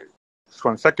just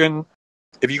 1 second.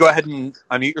 If you go ahead and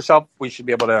unmute yourself, we should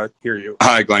be able to hear you.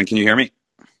 Hi, Glenn. Can you hear me?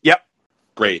 Yep.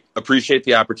 Great. Appreciate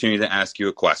the opportunity to ask you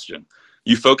a question.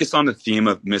 You focus on the theme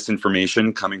of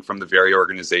misinformation coming from the very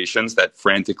organizations that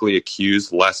frantically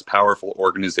accuse less powerful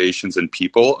organizations and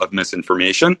people of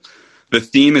misinformation. The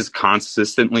theme is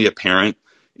consistently apparent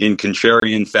in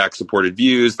contrarian, fact-supported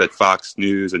views that Fox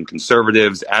News and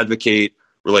conservatives advocate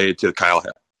related to the Kyle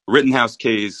Rittenhouse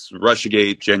case,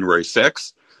 Russiagate, January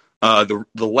 6th. The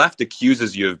left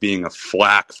accuses you of being a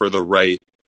flack for the right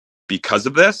because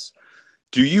of this.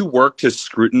 Do you work to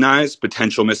scrutinize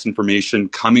potential misinformation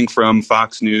coming from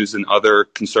Fox News and other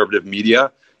conservative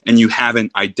media, and you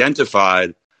haven't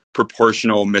identified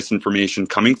proportional misinformation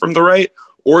coming from the right?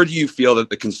 Or do you feel that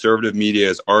the conservative media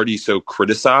is already so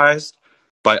criticized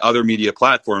by other media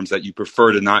platforms that you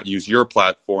prefer to not use your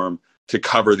platform to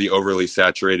cover the overly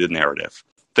saturated narrative?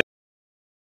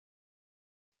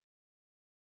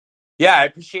 Yeah, I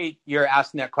appreciate your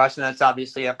asking that question. That's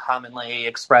obviously a commonly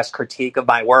expressed critique of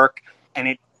my work. And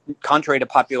it, contrary to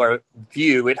popular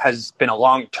view, it has been a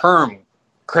long-term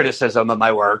criticism of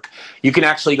my work. You can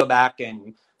actually go back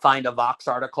and find a Vox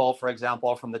article, for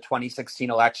example, from the 2016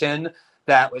 election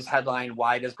that was headlined,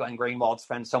 "Why does Glenn Greenwald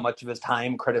spend so much of his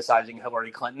time criticizing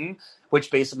Hillary Clinton?" which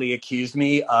basically accused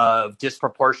me of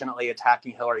disproportionately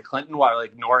attacking Hillary Clinton while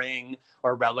ignoring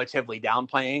or relatively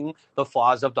downplaying the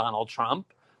flaws of Donald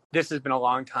Trump. This has been a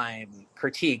long time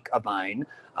critique of mine.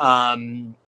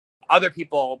 Other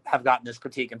people have gotten this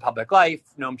critique in public life.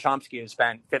 Noam Chomsky has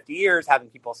spent 50 years having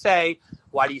people say,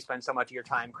 "Why do you spend so much of your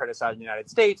time criticizing the United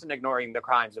States and ignoring the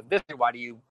crimes of this? Why do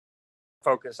you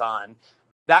focus on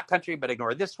that country but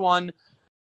ignore this one?"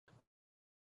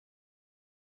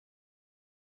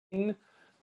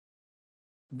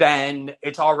 Then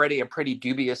it's already a pretty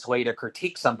dubious way to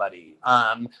critique somebody.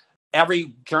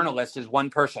 Every journalist is one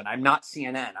person. I'm not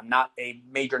CNN. I'm not a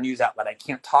major news outlet. I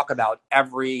can't talk about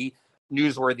every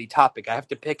newsworthy topic. I have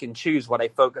to pick and choose what I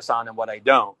focus on and what I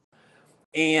don't.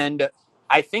 And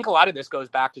I think a lot of this goes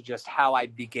back to just how I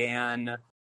began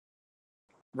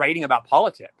writing about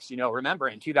politics. You know, remember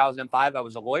in 2005, I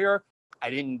was a lawyer. I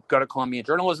didn't go to Columbia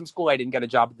Journalism School. I didn't get a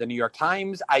job at the New York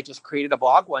Times. I just created a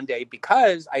blog one day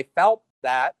because I felt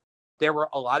that there were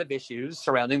a lot of issues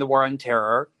surrounding the war on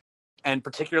terror, and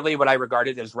particularly what I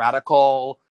regarded as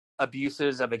radical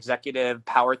abuses of executive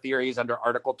power theories under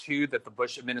Article 2 that the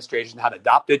Bush administration had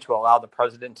adopted to allow the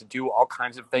president to do all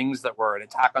kinds of things that were an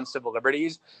attack on civil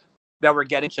liberties that were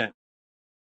getting.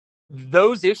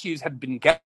 Those issues have been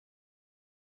getting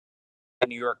the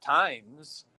New York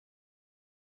Times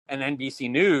and NBC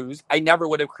News. I never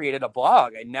would have created a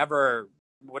blog. I never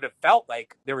would have felt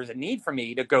like there was a need for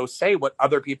me to go say what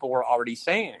other people were already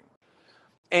saying.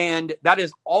 And that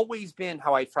has always been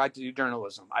how I tried to do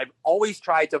journalism. I've always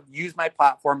tried to use my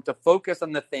platform to focus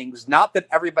on the things, not that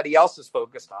everybody else is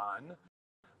focused on,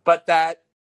 but that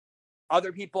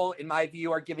other people, in my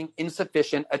view, are giving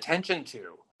insufficient attention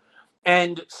to.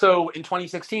 And so in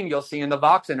 2016, you'll see in the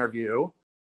Vox interview,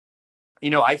 you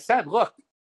know, I said, look,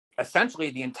 essentially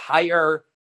the entire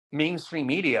mainstream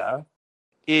media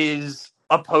is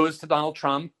opposed to Donald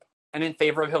Trump and in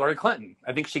favor of Hillary Clinton.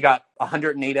 I think she got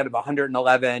 108 out of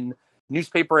 111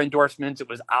 newspaper endorsements. It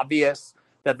was obvious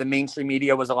that the mainstream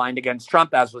media was aligned against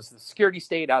Trump, as was the security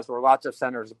state, as were lots of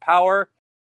centers of power.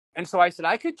 And so I said,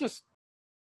 I could just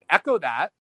echo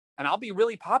that and I'll be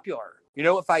really popular. You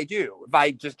know, if I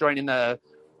just join in the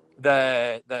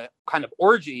kind of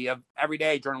orgy of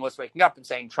everyday journalists waking up and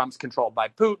saying Trump's controlled by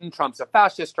Putin, Trump's a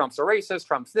fascist, Trump's a racist,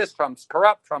 Trump's this, Trump's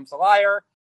corrupt, Trump's a liar.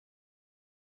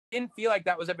 Didn't feel like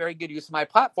that was a very good use of my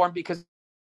platform because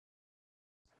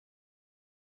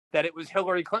that it was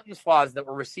Hillary Clinton's flaws that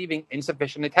were receiving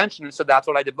insufficient attention. And so that's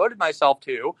what I devoted myself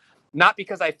to, not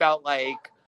because I felt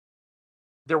like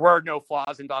there were no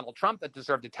flaws in Donald Trump that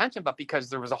deserved attention, but because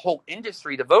there was a whole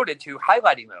industry devoted to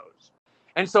highlighting those.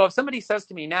 And so if somebody says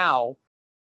to me now,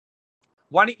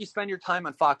 why don't you spend your time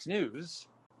on Fox News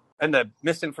and the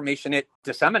misinformation it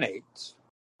disseminates?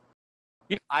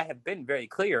 I have been very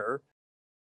clear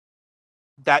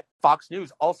that Fox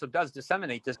News also does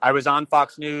disseminate this. I was on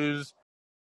Fox News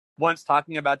once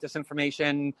talking about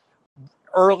disinformation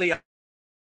early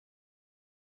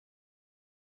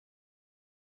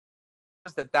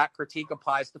that critique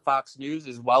applies to Fox News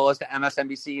as well as to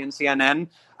MSNBC and CNN.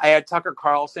 I had Tucker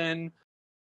Carlson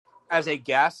as a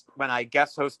guest when I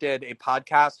guest hosted a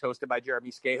podcast hosted by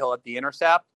Jeremy Scahill at The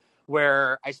Intercept,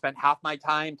 where I spent half my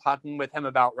time talking with him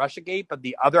about Russiagate, but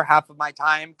the other half of my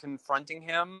time confronting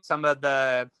him some of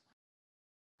the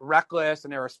reckless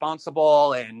and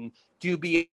irresponsible and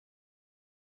dubious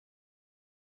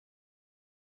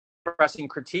expressing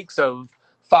critiques of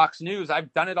Fox News.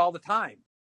 I've done it all the time.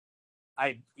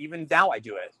 Even now I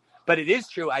do it. But it is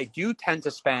true, I do tend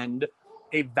to spend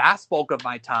a vast bulk of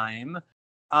my time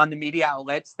on the media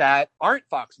outlets that aren't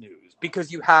Fox News,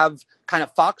 because you have kind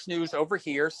of Fox News over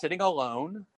here sitting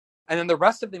alone, and then the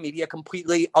rest of the media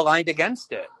completely aligned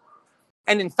against it.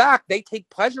 And in fact, they take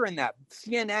pleasure in that.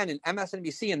 CNN and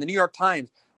MSNBC and the New York Times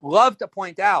love to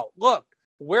point out, look,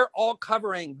 we're all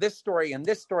covering this story and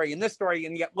this story and this story,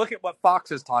 and yet look at what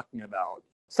Fox is talking about.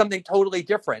 Something totally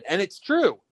different. And it's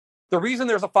true. The reason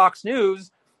there's a Fox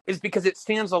News is because it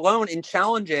stands alone in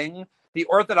challenging the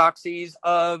orthodoxies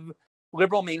of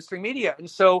liberal mainstream media. And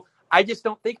so I just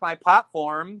don't think my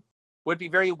platform would be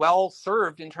very well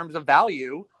served in terms of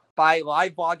value by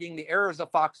live blogging the errors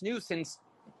of Fox News, since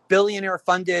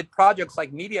billionaire-funded projects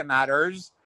like Media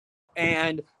Matters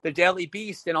and the Daily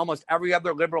Beast and almost every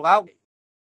other liberal outlet.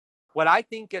 What I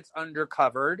think gets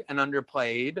undercovered and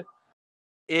underplayed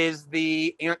is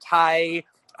the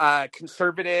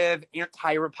anti-conservative,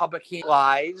 anti-Republican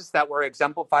lies that were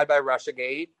exemplified by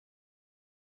Russiagate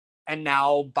and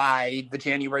now by the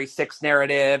January 6th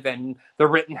narrative and the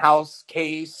Rittenhouse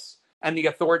case and the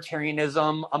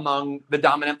authoritarianism among the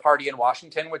dominant party in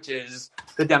Washington, which is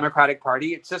the Democratic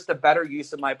Party. It's just a better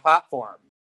use of my platform.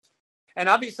 And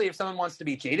obviously, if someone wants to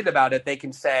be jaded about it, they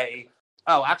can say,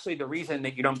 oh, actually, the reason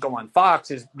that you don't go on Fox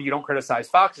is you don't criticize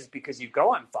Fox is because you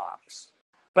go on Fox.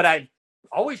 But I've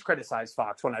always criticized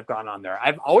Fox when I've gone on there.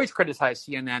 I've always criticized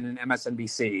CNN and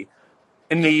MSNBC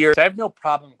in the years. I have no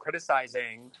problem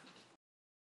criticizing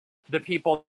the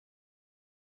people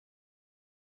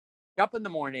up in the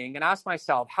morning and ask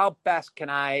myself, how best can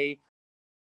I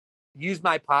use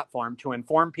my platform to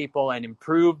inform people and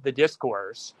improve the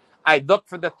discourse? I look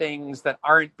for the things that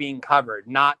aren't being covered,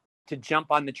 not to jump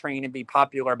on the train and be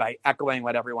popular by echoing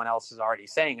what everyone else is already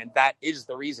saying. And that is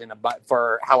the reason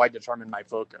for how I determine my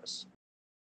focus.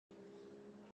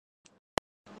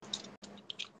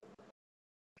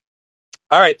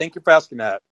 All right. Thank you for asking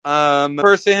that.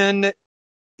 Person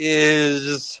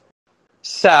is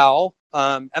Sal.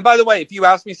 And by the way, if you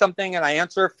ask me something and I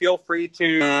answer, feel free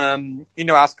to,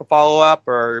 ask a follow-up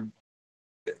or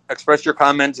express your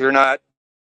comments. You're not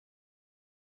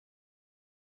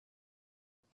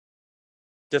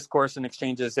discourse and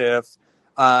exchanges if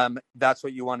that's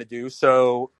what you want to do.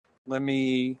 So let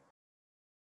me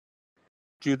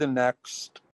do the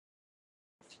next.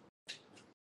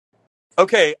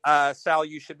 Okay, Sal,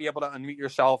 you should be able to unmute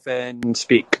yourself and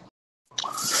speak.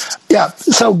 Yeah,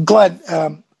 so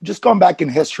Glenn, just going back in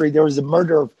history, there was the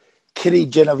murder of Kitty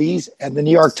Genovese, and the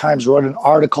New York Times wrote an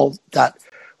article that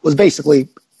was basically,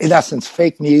 in essence,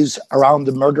 fake news around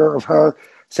the murder of her,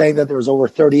 saying that there was over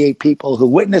 38 people who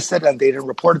witnessed it and they didn't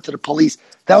report it to the police.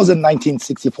 That was in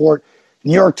 1964. The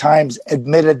New York Times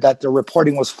admitted that the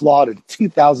reporting was flawed in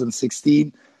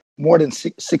 2016, more than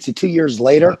 62 years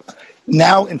later.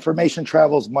 Now information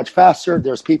travels much faster.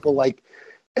 There's people like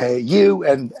you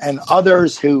and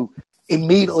others who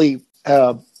immediately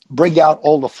bring out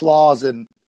all the flaws in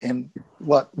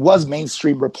what was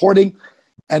mainstream reporting.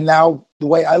 And now the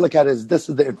way I look at it is this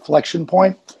is the inflection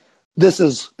point. This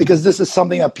is because this is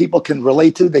something that people can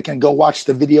relate to. They can go watch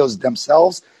the videos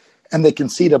themselves and they can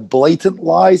see the blatant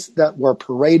lies that were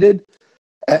paraded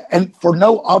and for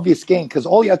no obvious gain, because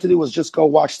all you have to do was just go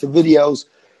watch the videos.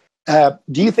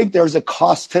 Do you think there's a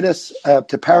cost to this?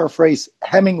 To paraphrase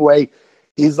Hemingway,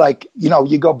 he's like,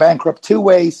 you go bankrupt two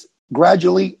ways,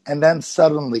 gradually and then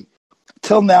suddenly.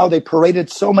 Till now, they paraded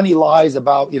so many lies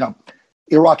about,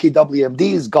 Iraqi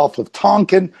WMDs, Gulf of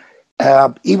Tonkin,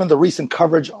 even the recent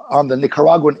coverage on the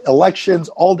Nicaraguan elections,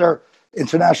 all their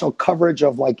international coverage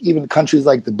of even countries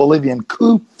like the Bolivian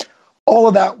coup. all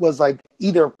of that was like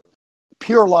either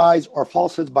pure lies or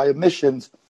falsehoods by omissions.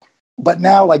 But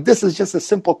now, like, this is just a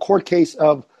simple court case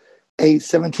of a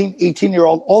 17,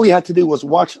 18-year-old. All you had to do was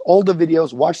watch all the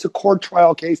videos, watch the court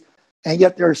trial case, and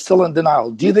yet they're still in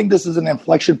denial. Do you think this is an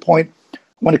inflection point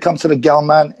when it comes to the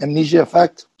Gelman amnesia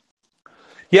effect?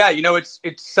 Yeah, it's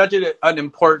such an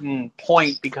important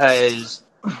point because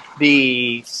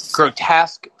the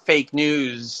grotesque fake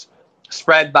news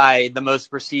spread by the most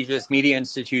prestigious media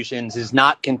institutions is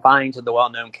not confined to the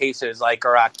well-known cases like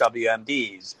Iraq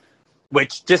WMDs,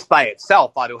 which just by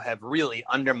itself ought to have really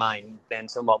undermined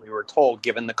Vince and what we were told,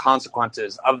 given the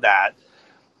consequences of that.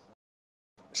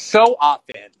 So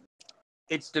often,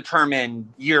 it's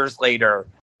determined years later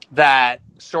that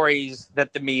stories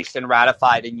that the media and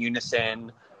ratified in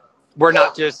unison were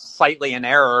not just slightly in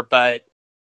error, but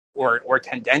or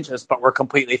tendentious, but were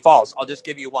completely false. I'll just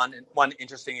give you one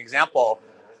interesting example.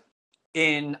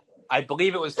 In, I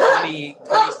believe it was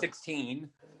 2016.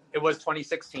 It was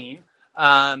 2016.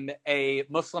 A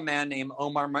Muslim man named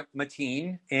Omar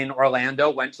Mateen in Orlando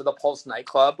went to the Pulse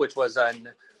nightclub, which was a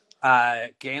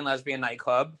gay and lesbian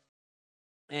nightclub.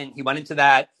 And he went into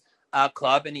that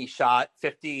club and he shot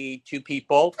 52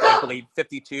 people, I believe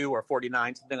 52 or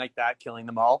 49, something like that, killing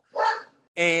them all.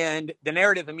 And the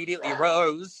narrative immediately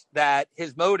rose that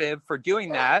his motive for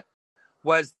doing that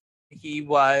was he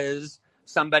was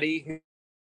somebody who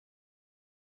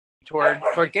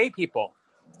toward gay people.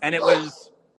 And it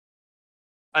was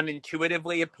an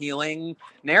intuitively appealing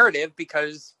narrative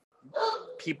because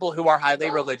people who are highly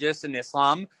religious in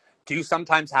Islam do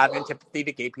sometimes have antipathy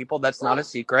to gay people. That's not a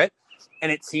secret.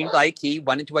 And it seemed like he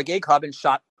went into a gay club and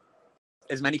shot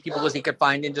as many people as he could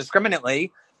find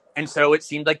indiscriminately. And so it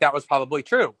seemed like that was probably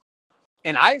true.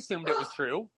 And I assumed it was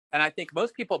true. And I think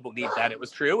most people believed that it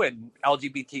was true. And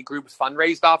LGBT groups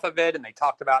fundraised off of it. And they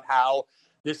talked about how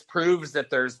this proves that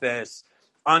there's this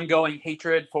ongoing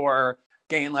hatred for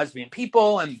gay and lesbian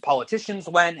people. And politicians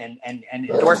went and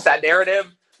endorsed that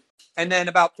narrative. And then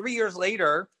about 3 years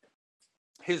later,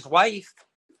 his wife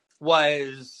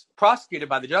was prosecuted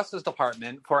by the Justice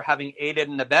Department for having aided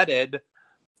and abetted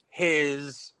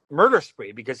his murder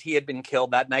spree because he had been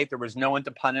killed that night. There was no one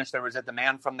to punish. There was a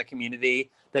demand from the community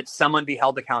that someone be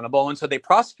held accountable. And so they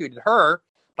prosecuted her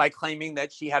by claiming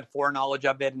that she had foreknowledge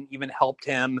of it and even helped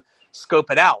him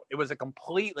scope it out. It was a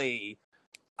completely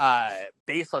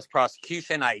baseless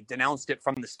prosecution. I denounced it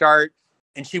from the start,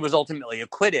 and she was ultimately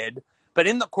acquitted. But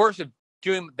in the course of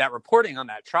doing that reporting on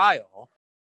that trial,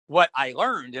 what I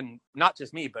learned, and not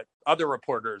just me, but other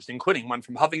reporters, including one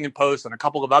from Huffington Post and a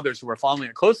couple of others who were following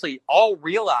it closely, all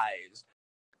realized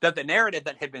that the narrative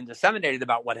that had been disseminated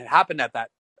about what had happened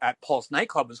at Pulse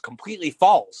nightclub was completely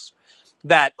false.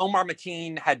 That Omar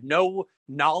Mateen had no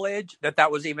knowledge that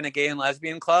that was even a gay and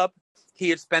lesbian club. He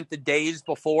had spent the days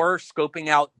before scoping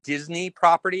out Disney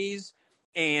properties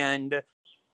and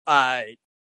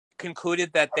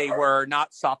concluded that they were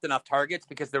not soft enough targets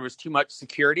because there was too much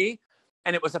security.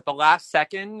 And it was at the last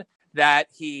second that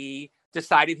he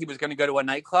decided he was going to go to a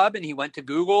nightclub, and he went to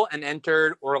Google and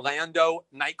entered Orlando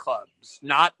nightclubs,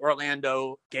 not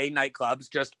Orlando gay nightclubs,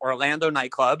 just Orlando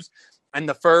nightclubs. And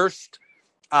the first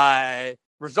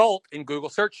result in Google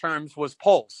search terms was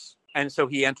Pulse. And so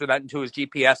he entered that into his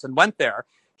GPS and went there.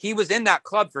 He was in that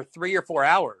club for 3 or 4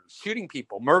 hours, shooting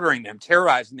people, murdering them,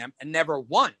 terrorizing them, and never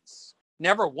once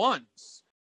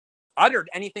uttered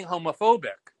anything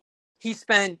homophobic. He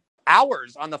spent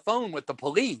hours on the phone with the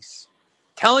police,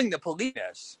 telling the police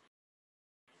this.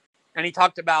 And he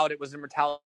talked about it was in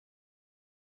retaliation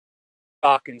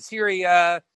in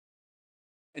Syria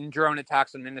and drone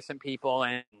attacks on innocent people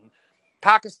in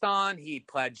Pakistan. He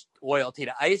pledged loyalty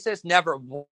to ISIS, never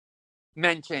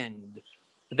mentioned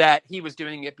that he was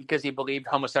doing it because he believed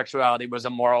homosexuality was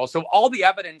immoral. So all the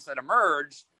evidence that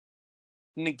emerged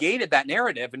negated that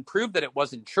narrative and proved that it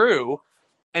wasn't true.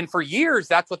 And for years,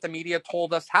 that's what the media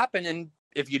told us happened. And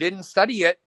if you didn't study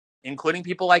it, including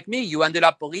people like me, you ended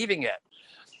up believing it.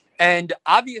 And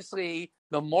obviously,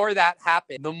 the more that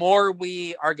happened, the more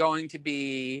we are going to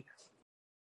be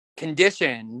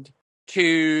conditioned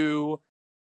to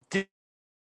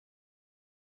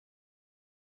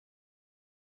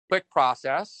quick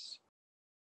process.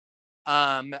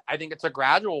 I think it's a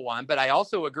gradual one, but I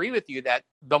also agree with you that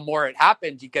the more it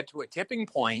happens, you get to a tipping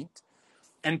point.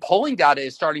 And polling data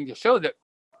is starting to show that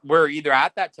we're either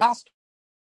at that test.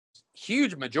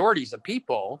 Huge majorities of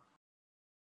people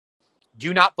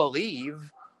do not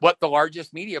believe what the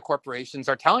largest media corporations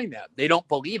are telling them. They don't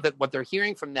believe that what they're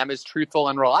hearing from them is truthful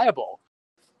and reliable.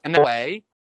 And that way,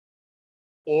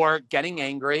 or getting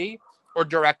angry, or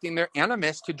directing their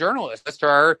animus to journalists who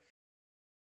are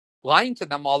lying to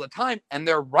them all the time. And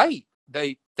they're right.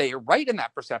 they are right in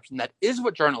that perception. That is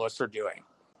what journalists are doing.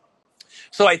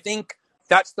 So I think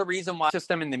that's the reason why the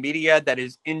system in the media that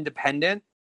is independent,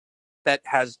 that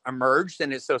has emerged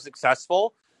and is so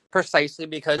successful, precisely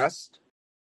because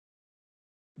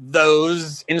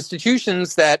those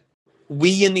institutions that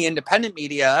we in the independent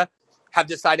media have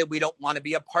decided we don't want to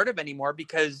be a part of anymore,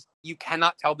 because you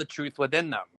cannot tell the truth within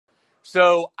them.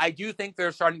 So I do think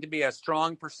there's starting to be a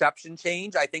strong perception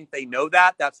change. I think they know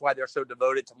that. That's why they're so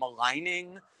devoted to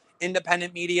maligning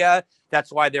independent media.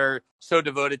 That's why they're so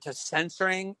devoted to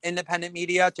censoring independent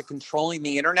media, to controlling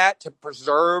the internet, to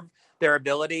preserve their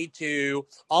ability to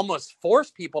almost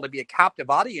force people to be a captive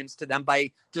audience to them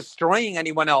by destroying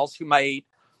anyone else who might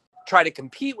try to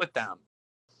compete with them.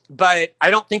 But I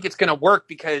don't think it's going to work,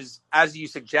 because, as you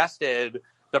suggested,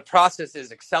 the process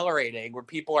is accelerating, where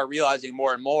people are realizing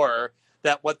more and more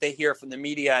that what they hear from the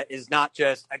media is not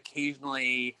just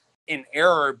occasionally in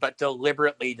error, but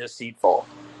deliberately deceitful.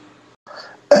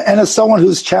 And as someone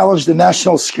who's challenged the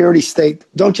national security state,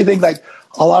 don't you think like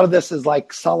a lot of this is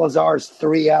like Salazar's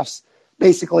 3Fs,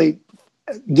 basically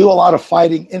do a lot of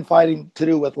infighting to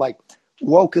do with like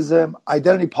wokeism,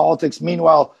 identity politics.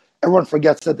 Meanwhile, everyone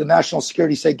forgets that the national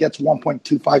security state gets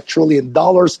 $1.25 trillion.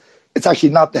 It's actually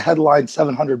not the headline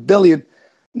 $700 billion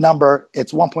number.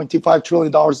 It's $1.25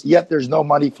 trillion, yet there's no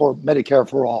money for Medicare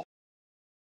for all.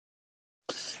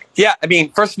 Yeah, I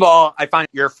mean, first of all, I find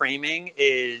your framing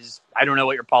is, I don't know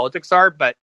what your politics are,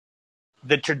 but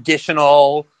the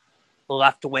traditional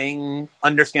left-wing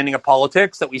understanding of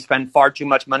politics, that we spend far too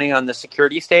much money on the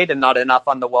security state and not enough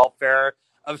on the welfare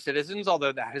of citizens,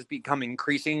 although that has become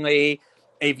increasingly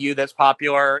a view that's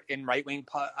popular in right-wing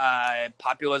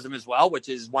populism as well, which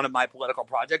is one of my political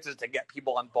projects, is to get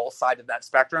people on both sides of that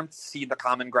spectrum to see the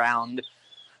common ground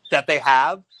that they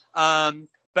have.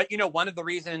 But, you know, one of the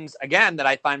reasons, again, that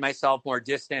I find myself more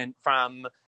distant from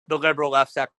the liberal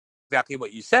left, exactly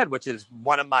what you said, which is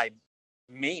one of my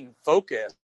main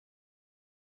focus,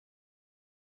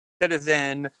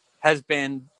 citizen, has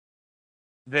been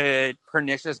the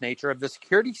pernicious nature of the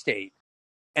security state.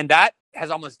 And that has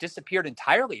almost disappeared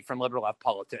entirely from liberal left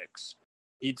politics.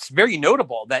 It's very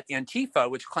notable that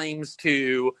Antifa, which claims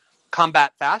to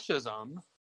combat fascism,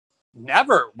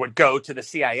 never would go to the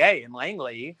CIA in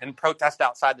Langley and protest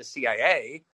outside the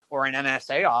CIA or an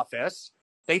NSA office.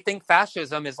 They think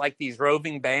fascism is like these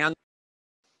roving bands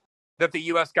that the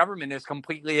U.S. government is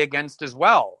completely against as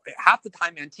well. Half the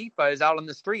time, Antifa is out on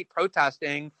the street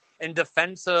protesting in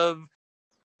defense of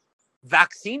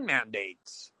vaccine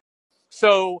mandates.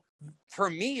 So for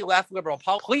me, left liberal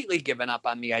completely given up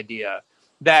on the idea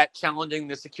that challenging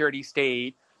the security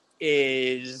state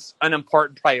is an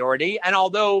important priority. And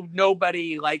although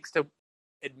nobody likes to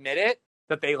admit it,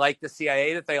 that they like the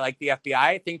CIA, that they like the FBI,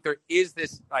 I think there is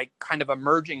this like kind of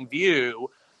emerging view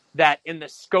that in the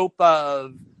scope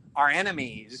of our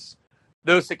enemies,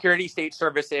 those security state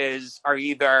services are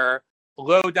either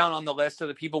low down on the list of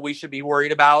the people we should be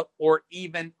worried about, or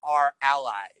even our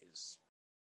allies,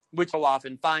 which we'll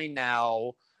often find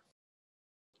now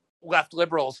left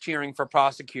liberals cheering for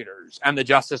prosecutors and the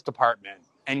Justice Department,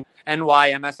 and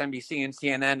why MSNBC and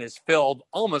CNN is filled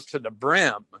almost to the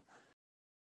brim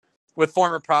with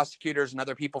former prosecutors and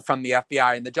other people from the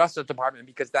FBI and the Justice Department,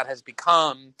 because that has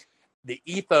become the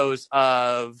ethos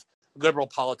of liberal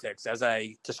politics, as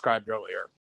I described earlier.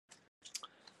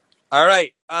 All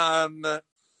right.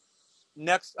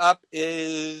 Next up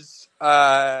is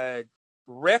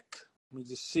Rick. Let me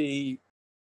just see.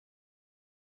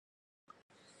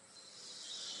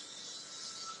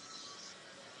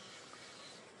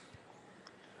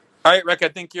 All right, Rick, I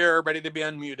think you're ready to be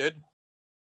unmuted.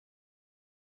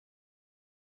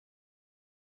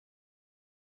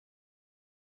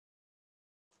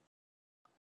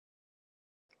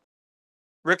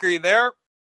 Rick, are you there?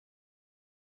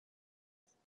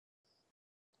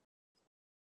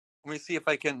 Let me see if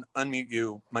I can unmute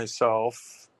you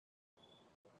myself.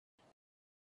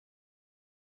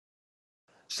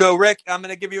 So, Rick, I'm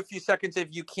going to give you a few seconds. If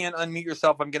you can't unmute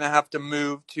yourself, I'm going to have to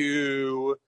move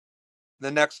to the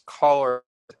next caller,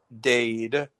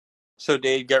 Dade. So,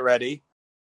 Dade, get ready.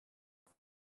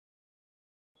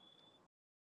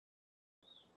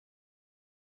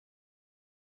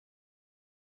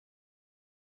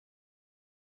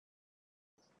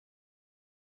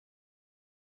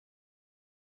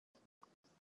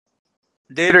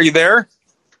 Dade, are you there?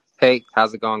 Hey,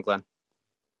 how's it going, Glenn?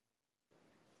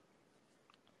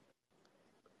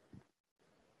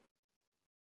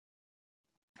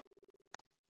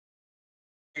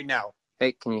 Now.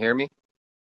 Hey, can you hear me?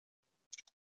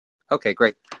 Okay,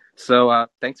 great. So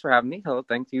thanks for having me. Hello,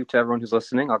 thank you to everyone who's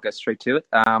listening. I'll get straight to it.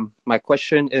 My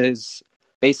question is,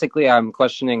 basically, I'm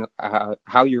questioning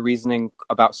how you're reasoning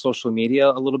about social media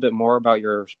a little bit more about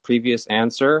your previous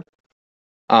answer.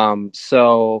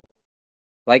 So,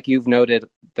 like you've noted,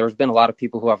 there's been a lot of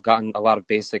people who have gotten a lot of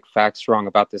basic facts wrong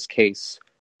about this case,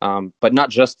 but not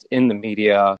just in the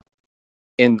media,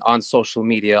 on social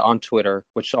media, on Twitter,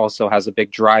 which also has a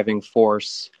big driving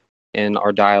force in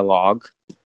our dialogue.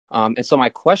 And so my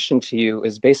question to you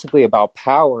is basically about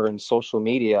power in social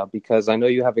media, because I know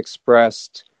you have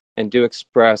expressed and do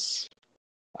express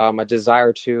a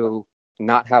desire to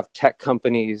not have tech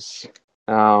companies,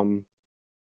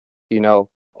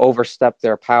 overstep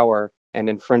their power and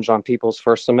infringe on people's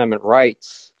First Amendment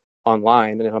rights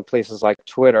online and on places like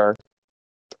Twitter.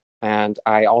 And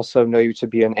I also know you to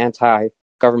be an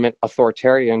anti-government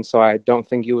authoritarian, so I don't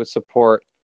think you would support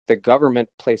the government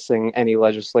placing any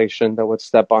legislation that would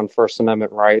step on First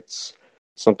Amendment rights,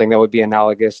 something that would be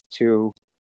analogous to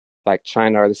like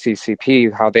China or the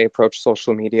CCP, how they approach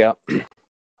social media.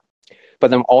 But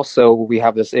then also we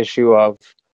have this issue of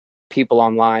people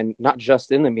online, not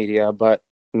just in the media, but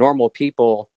normal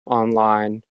people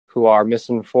online who are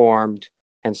misinformed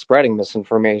and spreading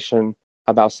misinformation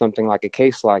about something like a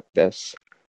case like this.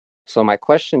 So my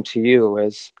question to you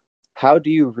is, how do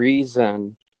you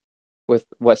reason with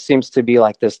what seems to be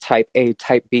like this type A,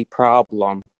 type B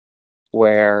problem,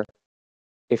 where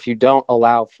if you don't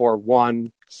allow for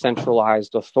one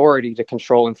centralized authority to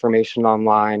control information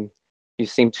online, you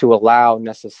seem to allow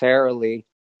necessarily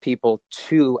people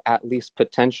to at least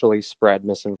potentially spread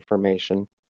misinformation?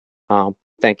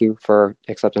 Thank you for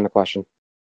accepting the question.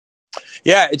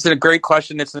 Yeah, it's a great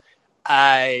question.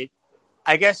 I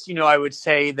guess, I would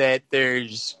say that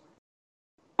there's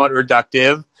somewhat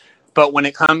reductive, but when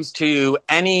it comes to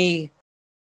any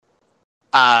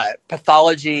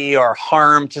pathology or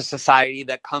harm to society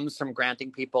that comes from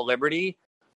granting people liberty,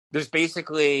 there's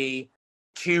basically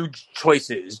two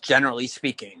choices, generally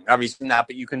speaking. Obviously not,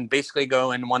 but you can basically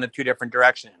go in one of two different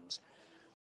directions.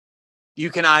 You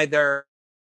can either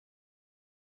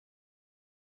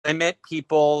limit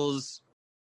people's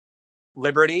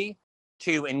liberty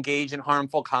to engage in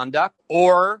harmful conduct,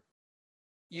 or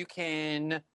you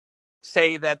can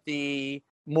say that the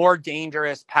more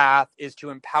dangerous path is to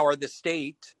empower the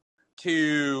state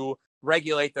to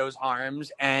regulate those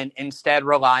harms and instead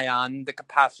rely on the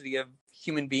capacity of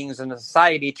human beings in a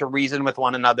society to reason with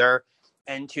one another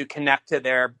and to connect to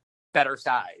their better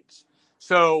sides.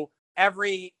 So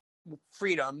every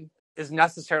freedom is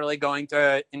necessarily going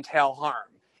to entail harm.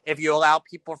 If you allow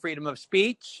people freedom of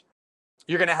speech,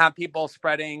 you're going to have people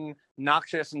spreading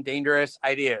noxious and dangerous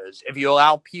ideas. If you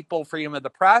allow people freedom of the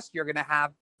press, you're going to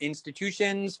have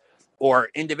institutions or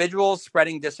individuals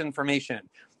spreading disinformation.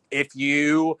 If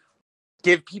you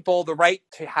give people the right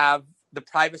to have the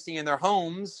privacy in their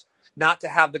homes, not to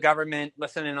have the government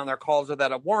listen in on their calls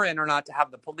without a warrant, or not to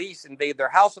have the police invade their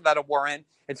house without a warrant,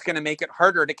 it's going to make it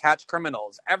harder to catch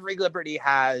criminals. Every liberty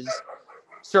has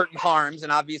certain harms,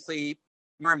 and obviously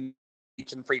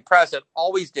and free press, it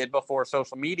always did before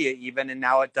social media even, and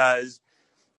now it does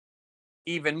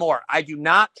even more. I do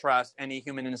not trust any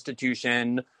human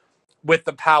institution with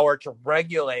the power to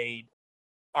regulate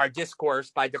our discourse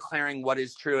by declaring what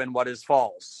is true and what is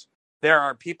false. There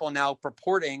are people now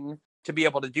purporting to be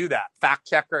able to do that, fact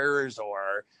checkers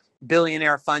or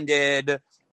billionaire funded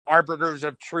arbiters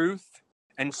of truth,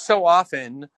 and so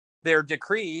often their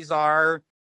decrees are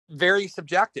very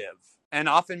subjective and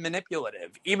often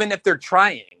manipulative. Even if they're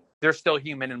trying, they're still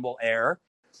human and will err.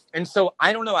 And so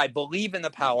I don't know, I believe in the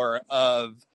power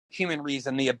of human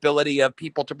reason, the ability of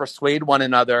people to persuade one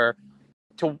another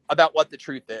about what the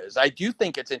truth is. I do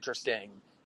think it's interesting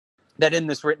that in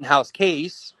this Rittenhouse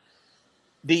case,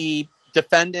 the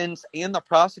defendants and the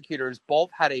prosecutors both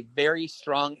had a very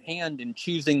strong hand in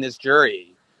choosing this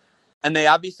jury. And they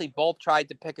obviously both tried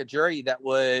to pick a jury that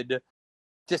would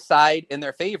decide in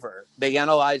their favor. They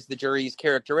analyzed the jurors'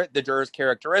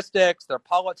 characteristics, their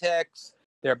politics,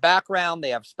 their background. They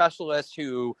have specialists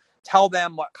who tell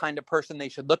them what kind of person they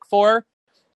should look for.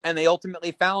 And they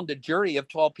ultimately found a jury of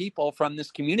 12 people from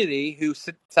this community who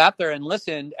sat there and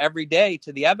listened every day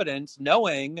to the evidence,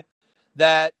 knowing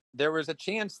that there was a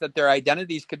chance that their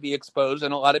identities could be exposed.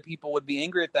 And a lot of people would be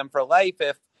angry at them for life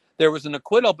if there was an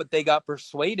acquittal, but they got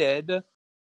persuaded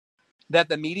that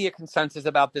the media consensus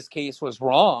about this case was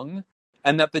wrong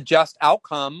and that the just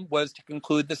outcome was to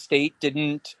conclude the state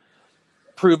didn't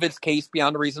prove its case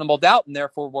beyond a reasonable doubt and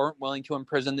therefore weren't willing to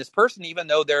imprison this person, even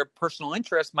though their personal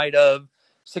interest might have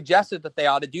suggested that they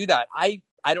ought to do that. I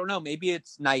don't know. Maybe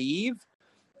it's naive.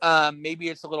 Maybe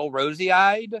it's a little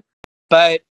rosy-eyed.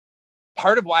 But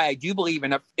part of why I do believe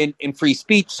in free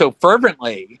speech so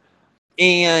fervently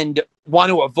and want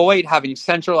to avoid having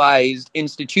centralized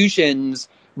institutions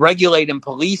regulate and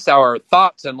police our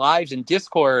thoughts and lives and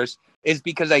discourse is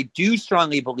because I do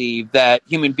strongly believe that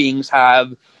human beings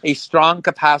have a strong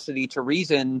capacity to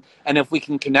reason. And if we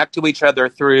can connect to each other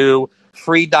through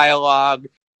free dialogue,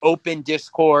 open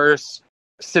discourse,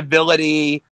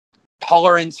 civility,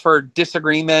 tolerance for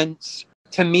disagreements,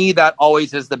 to me, that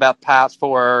always is the best path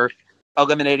for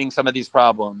eliminating some of these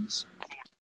problems.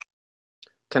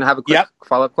 Can I have a quick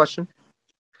follow-up question?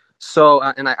 So,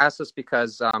 and I ask this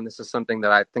because this is something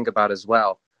that I think about as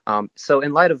well. So,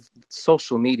 in light of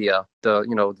social media,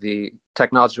 the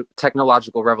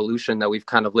technological revolution that we've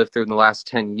kind of lived through in the last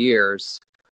 10 years,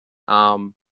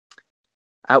 how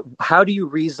do you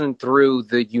reason through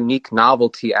the unique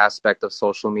novelty aspect of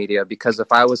social media? Because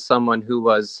if I was someone who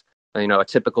was, a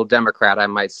typical Democrat, I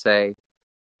might say,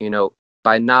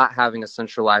 by not having a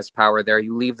centralized power there,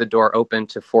 you leave the door open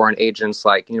to foreign agents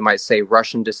like, you might say,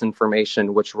 Russian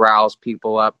disinformation, which roused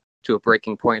people up to a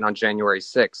breaking point on January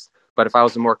 6th. But if I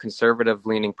was a more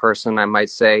conservative-leaning person, I might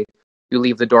say you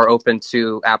leave the door open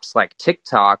to apps like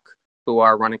TikTok, who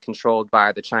are run and controlled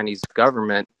by the Chinese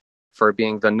government for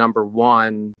being the number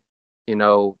one,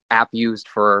 app used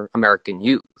for American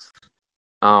youth.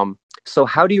 So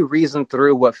how do you reason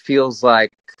through what feels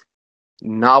like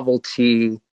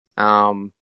novelty,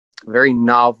 very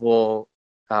novel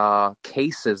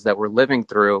cases that we're living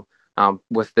through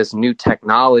with this new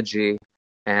technology?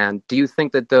 And do you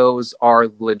think that those are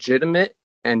legitimate?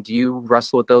 And do you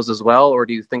wrestle with those as well? Or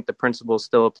do you think the principle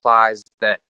still applies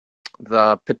that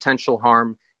the potential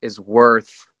harm is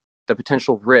worth, the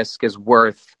potential risk is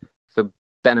worth the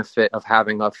benefit of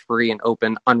having a free and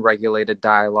open, unregulated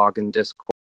dialogue and discourse?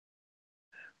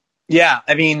 Yeah,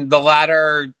 I mean, the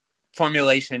latter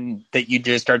formulation that you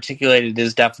just articulated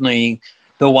is definitely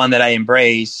the one that I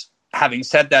embrace. Having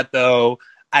said that, though,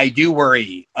 I do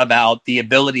worry about the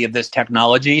ability of this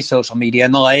technology, social media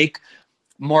and the like,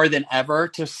 more than ever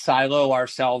to silo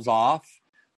ourselves off.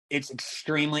 It's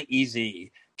extremely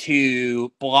easy to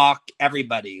block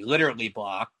everybody, literally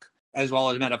block, as well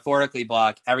as metaphorically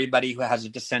block everybody who has a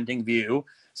dissenting view,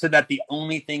 so that the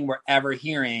only thing we're ever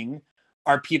hearing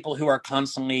are people who are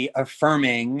constantly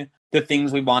affirming the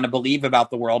things we want to believe about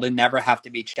the world and never have to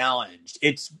be challenged.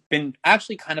 It's been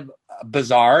actually kind of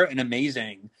bizarre and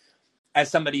amazing as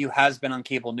somebody who has been on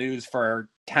cable news for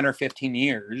 10 or 15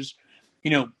 years.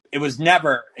 It was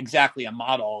never exactly a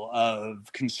model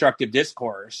of constructive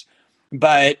discourse,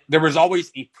 but there was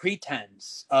always a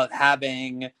pretense of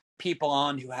having people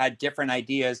on who had different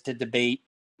ideas to debate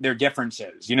their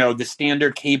differences. The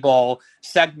standard cable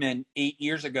segment 8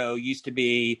 years ago used to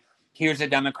be, here's a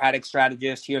Democratic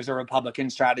strategist, here's a Republican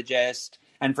strategist,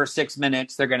 and for 6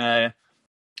 minutes, they're going to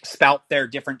spout their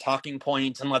different talking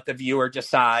points and let the viewer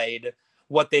decide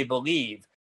what they believe.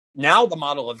 Now the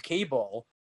model of cable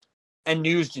and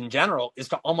news in general is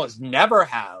to almost never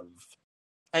have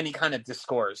any kind of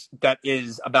discourse that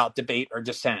is about debate or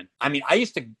dissent. I mean, I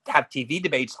used to have TV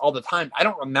debates all the time. I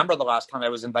don't remember the last time I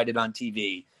was invited on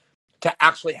TV to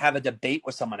actually have a debate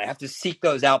with someone. I have to seek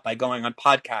those out by going on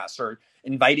podcasts or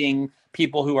inviting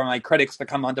people who are my critics to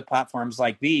come onto platforms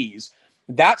like these.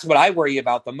 That's what I worry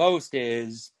about the most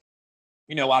is,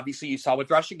 obviously you saw with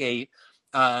Russiagate,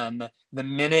 the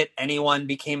minute anyone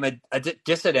became a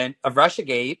dissident of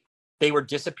Russiagate, they were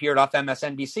disappeared off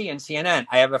MSNBC and CNN.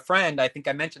 I have a friend, I think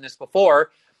I mentioned this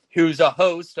before, who's a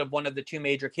host of one of the two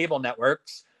major cable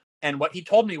networks. And what he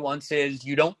told me once is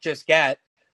you don't just get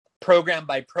program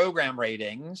by program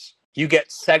ratings, you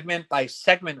get segment by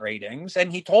segment ratings.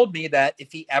 And he told me that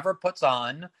if he ever puts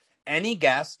on any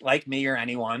guest like me or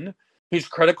anyone who's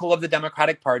critical of the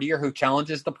Democratic Party or who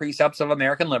challenges the precepts of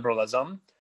American liberalism,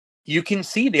 you can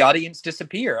see the audience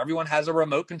disappear. Everyone has a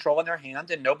remote control in their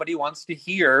hand and nobody wants to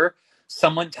hear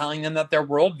someone telling them that their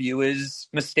worldview is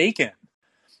mistaken.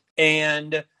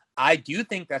 And I do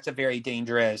think that's a very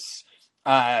dangerous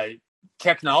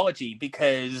technology,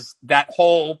 because that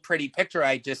whole pretty picture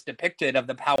I just depicted of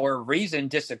the power of reason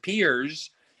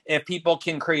disappears if people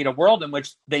can create a world in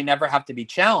which they never have to be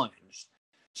challenged.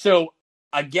 So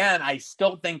again, I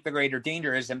still think the greater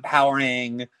danger is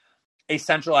empowering a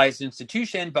centralized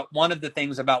institution. But one of the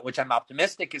things about which I'm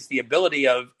optimistic is the ability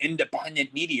of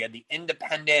independent media, the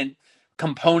independent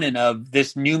component of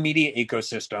this new media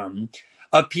ecosystem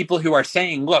of people who are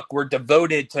saying, look, we're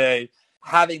devoted to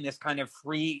having this kind of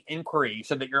free inquiry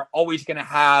so that you're always going to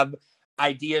have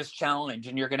ideas challenged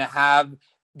and you're going to have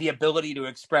the ability to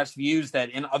express views that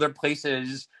in other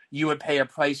places you would pay a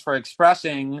price for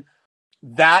expressing.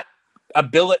 That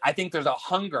ability, I think there's a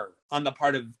hunger on the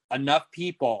part of enough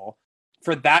people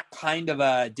for that kind of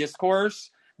a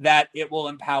discourse that it will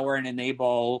empower and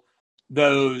enable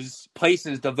those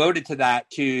places devoted to that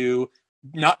to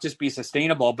not just be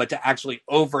sustainable, but to actually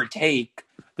overtake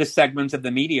the segments of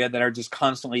the media that are just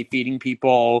constantly feeding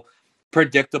people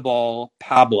predictable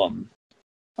pablum.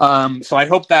 So I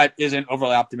hope that isn't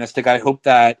overly optimistic. I hope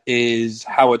that is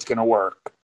how it's going to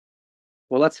work.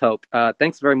 Well, let's hope.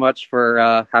 Thanks very much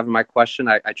for having my question.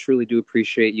 I truly do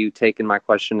appreciate you taking my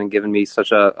question and giving me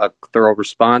such a thorough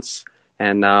response.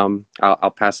 And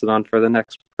I'll pass it on for the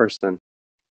next person.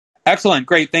 Excellent.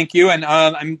 Great. Thank you. And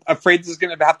I'm afraid this is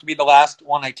going to have to be the last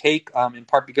one I take, in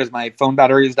part because my phone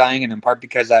battery is dying and in part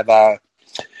because I have a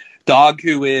dog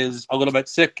who is a little bit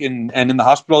sick and in the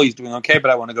hospital. He's doing okay,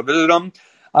 but I want to go visit him.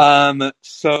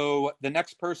 So the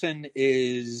next person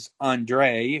is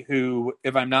Andre, who,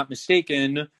 if I'm not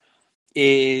mistaken,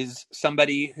 is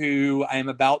somebody who I am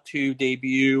about to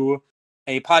debut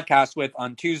a podcast with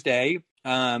on Tuesday.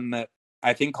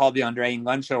 I think called the Andre and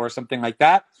Glenn Show or something like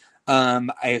that.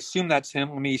 I assume that's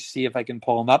him. Let me see if I can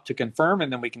pull him up to confirm,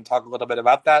 and then we can talk a little bit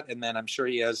about that. And then I'm sure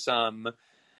he has some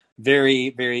very,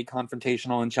 very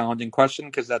confrontational and challenging question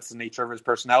because that's the nature of his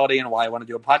personality and why I want to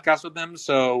do a podcast with him.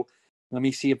 So let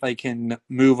me see if I can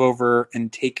move over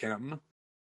and take him.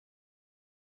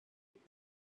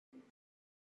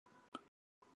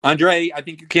 Andre, I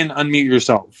think you can unmute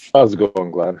yourself. How's it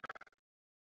going, Glenn?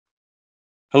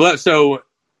 Hello. So,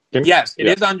 yes, it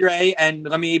is Andre. And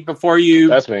let me, before you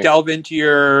delve into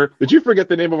your... Did you forget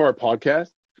the name of our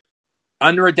podcast?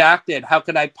 Unredacted. How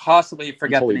could I possibly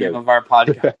forget the name of our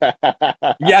podcast?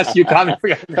 Yes, you got me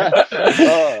forgetting.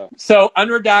 So,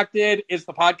 Unredacted is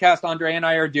the podcast Andre and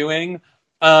I are doing.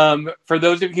 For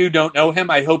those of you who don't know him,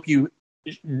 I hope you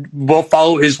will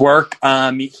follow his work.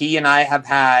 He and I have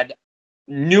had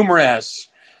numerous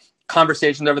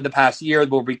conversations over the past year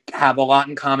where we have a lot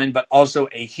in common, but also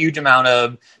a huge amount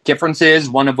of differences,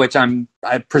 one of which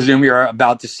I presume you're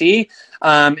about to see.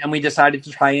 And we decided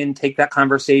to try and take that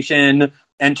conversation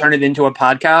and turn it into a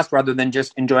podcast rather than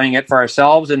just enjoying it for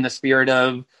ourselves, in the spirit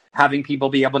of having people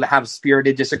be able to have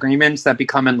spirited disagreements that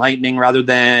become enlightening rather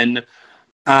than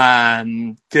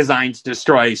designed to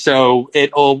destroy. So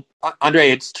Andre,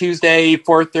 it's Tuesday,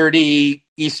 4:30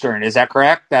 Eastern. Is that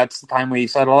correct? That's the time we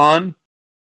settle on?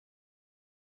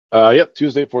 Yep,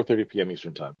 Tuesday, 4:30 p.m.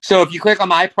 Eastern time. So if you click on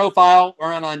my profile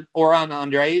or on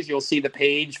Andre's, you'll see the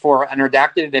page for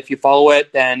Unredacted. And if you follow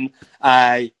it, then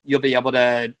you'll be able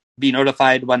to be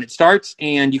notified when it starts.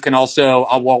 And you can also,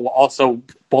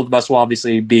 both of us will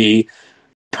obviously be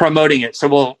promoting it.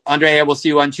 So Andre, I will see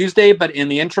you on Tuesday. But in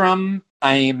the interim,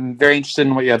 I'm very interested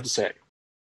in what you have to say.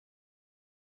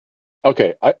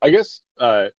 Okay, I guess.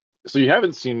 So you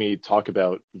haven't seen me talk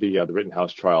about the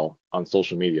Rittenhouse trial on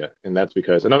social media, and that's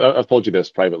because, and I've told you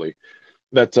this privately,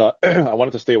 that I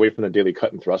wanted to stay away from the daily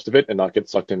cut and thrust of it and not get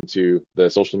sucked into the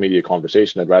social media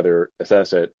conversation. I'd rather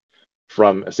assess it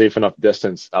from a safe enough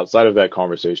distance outside of that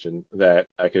conversation that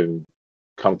I can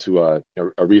come to a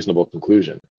reasonable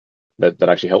conclusion that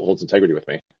actually holds integrity with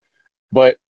me.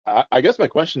 But I guess my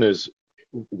question is,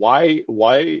 why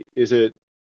is it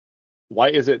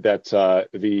that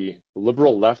the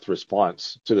liberal left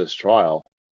response to this trial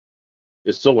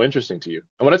is so interesting to you?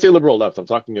 And when I say liberal left, I'm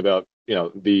talking about,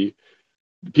 the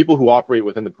people who operate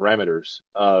within the parameters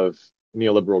of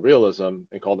neoliberal realism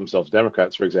and call themselves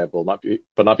Democrats, for example,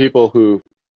 but not people who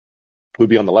would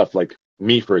be on the left, like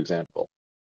me, for example,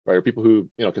 right? Or people who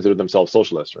consider themselves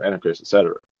socialists or anarchists,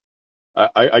 etc.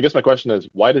 I guess my question is,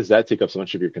 why does that take up so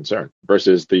much of your concern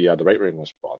versus the right-wing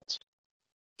response?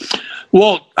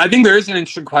 Well, I think there is an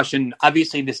interesting question.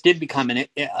 Obviously, this did become an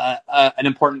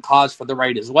important cause for the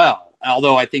right as well.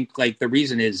 Although I think the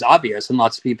reason is obvious, and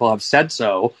lots of people have said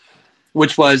so,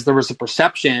 which was there was a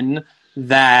perception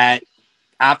that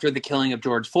after the killing of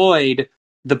George Floyd,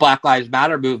 the Black Lives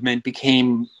Matter movement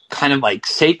became kind of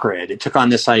sacred. It took on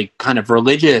this kind of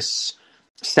religious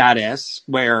status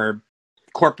where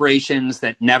corporations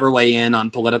that never weigh in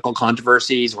on political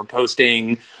controversies were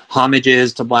posting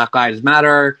homages to Black Lives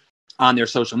Matter on their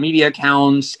social media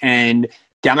accounts, and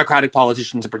Democratic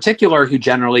politicians in particular, who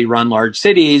generally run large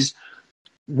cities,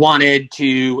 wanted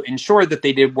to ensure that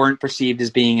they weren't perceived as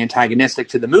being antagonistic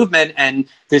to the movement. And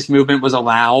this movement was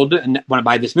allowed, and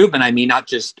by this movement, I mean not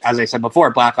just, as I said before,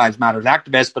 Black Lives Matter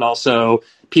activists, but also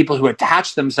people who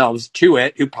attached themselves to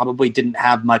it, who probably didn't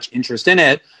have much interest in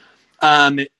it,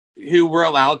 who were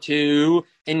allowed to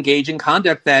engage in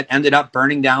conduct that ended up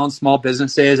burning down small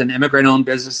businesses and immigrant-owned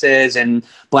businesses and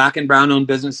Black and brown-owned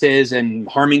businesses and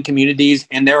harming communities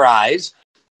in their eyes.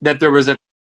 That there was a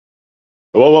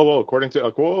Whoa! According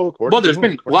there's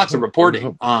been lots of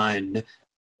reporting on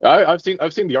I've seen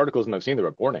the articles and I've seen the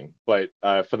reporting, but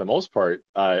for the most part,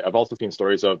 I've also seen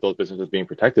stories of those businesses being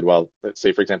protected. While, let's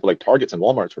say, for example, like Targets and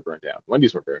WalMarts were burned down,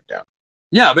 Wendy's were burned down.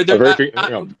 Yeah, but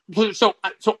So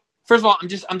so first of all,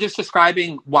 I'm just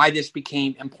describing why this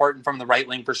became important from the right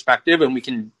wing perspective, and we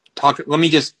can talk. Let me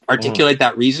just articulate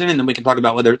that reason, and then we can talk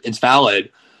about whether it's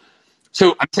valid.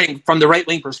 So I'm saying from the right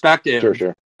wing perspective,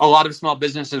 sure. A lot of small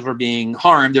businesses were being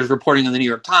harmed. There's reporting in the New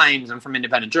York Times and from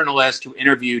independent journalists who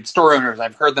interviewed store owners.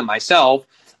 I've heard them myself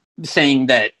saying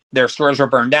that their stores were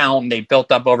burned down. They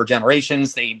built up over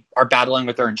generations. They are battling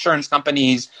with their insurance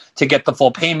companies to get the full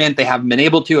payment. They haven't been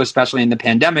able to, especially in the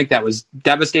pandemic. That was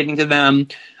devastating to them.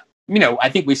 I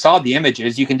think we saw the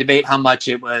images. You can debate how much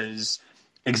it was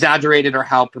exaggerated or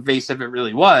how pervasive it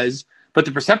really was. But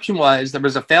the perception was there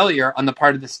was a failure on the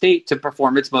part of the state to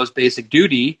perform its most basic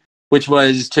duty, which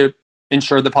was to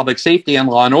ensure the public safety and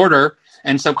law and order.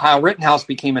 And so Kyle Rittenhouse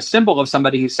became a symbol of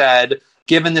somebody who said,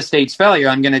 given the state's failure,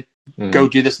 I'm going to go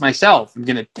do this myself. I'm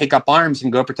going to take up arms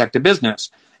and go protect a business.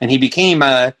 And he became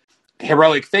a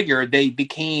heroic figure.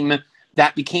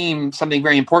 That became something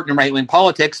very important in right-wing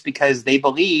politics because they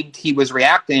believed he was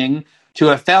reacting to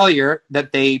a failure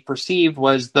that they perceived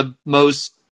was the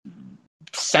most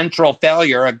central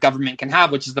failure a government can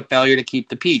have, which is the failure to keep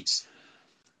the peace.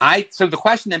 So the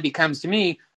question then becomes to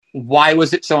me, why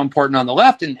was it so important on the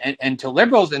left and to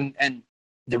liberals? And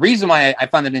the reason why I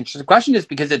find that an interesting question is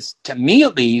because it's, to me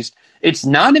at least, it's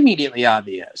not immediately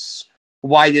obvious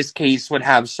why this case would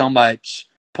have so much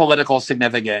political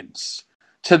significance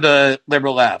to the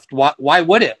liberal left. Why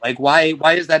would it? Like, why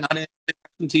is that not an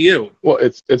interesting to you? Well,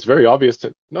 it's very obvious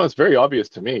it's very obvious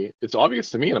to me. It's obvious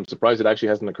to me, and I'm surprised it actually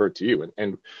hasn't occurred to you.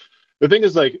 And the thing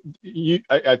is, like,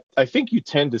 I think you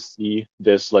tend to see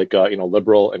this, like,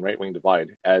 liberal and right wing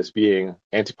divide as being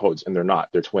antipodes, and they're not.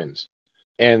 They're twins.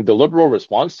 And the liberal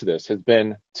response to this has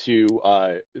been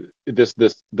to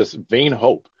this vain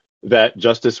hope that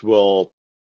justice will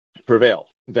prevail,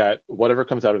 that whatever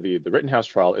comes out of the Rittenhouse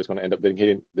trial is going to end up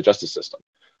vindicating the justice system.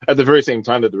 At the very same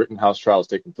time that the Rittenhouse trial is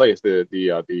taking place, the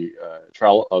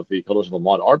trial of the killers of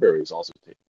Ahmaud Arbery is also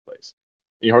taking place.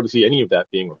 And you hardly see any of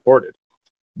that being reported.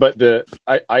 But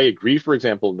I agree, for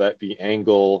example, that the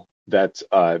angle that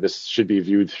this should be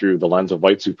viewed through the lens of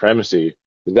white supremacy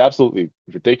is absolutely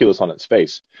ridiculous on its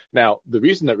face. Now, the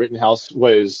reason that Rittenhouse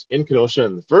was in Kenosha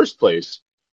in the first place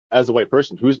as a white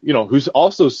person, who's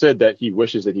also said that he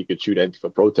wishes that he could shoot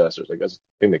Antifa protesters, like that's the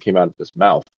thing that came out of his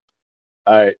mouth.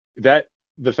 That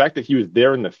the fact that he was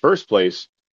there in the first place,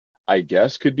 I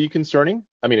guess, could be concerning.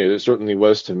 I mean, it certainly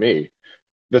was to me.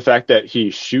 The fact that he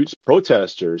shoots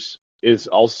protesters is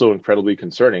also incredibly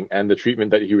concerning, and the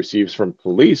treatment that he receives from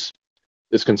police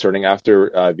is concerning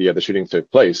after the shooting took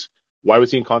place. Why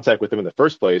was he in contact with them in the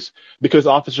first place? Because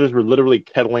officers were literally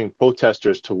kettling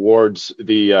protesters towards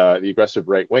the aggressive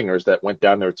right wingers that went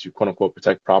down there to quote unquote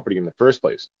protect property in the first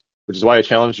place. Which is why I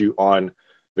challenged you on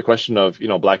the question of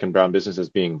black and brown businesses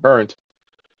being burnt.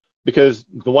 Because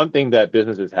the one thing that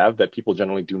businesses have that people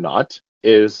generally do not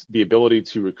is the ability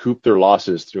to recoup their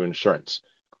losses through insurance.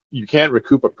 You can't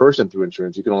recoup a person through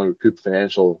insurance. You can only recoup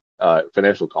financial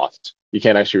costs. You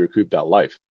can't actually recoup that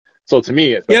life. So to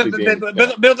me, it's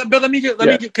but let me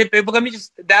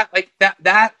just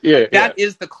that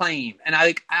is the claim, and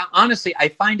I honestly I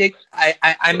find it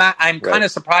I'm kind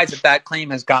of surprised that claim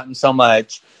has gotten so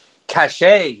much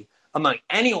cachet among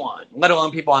anyone, let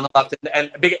alone people on the left.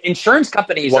 And big insurance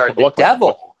companies are the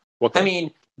devil. I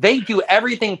mean, they do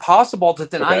everything possible to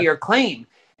deny your claim,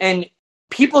 and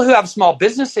people who have small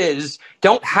businesses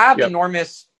don't have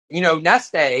enormous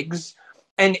nest eggs.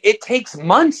 And it takes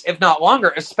months, if not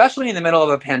longer, especially in the middle of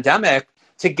a pandemic,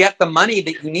 to get the money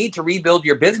that you need to rebuild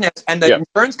your business. And the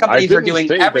insurance companies are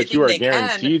doing everything they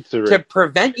can to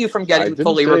prevent you from getting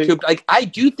fully recouped. Like, I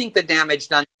do think the damage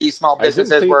done to these small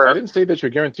businesses I didn't say that you're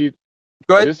guaranteed.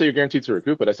 Go ahead. I didn't say you're guaranteed to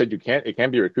recoup it. I said it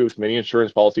can be recouped. Many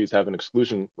insurance policies have an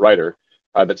exclusion rider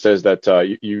that says that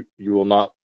you will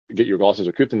not get your losses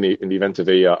recouped in the event of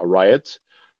a riot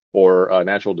or a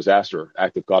natural disaster,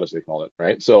 act of God, as they call it,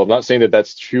 right? So I'm not saying that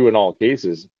that's true in all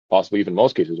cases, possibly even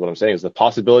most cases. What I'm saying is the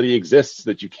possibility exists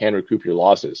that you can recoup your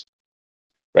losses,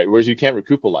 right? Whereas you can't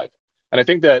recoup a life. And I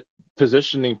think that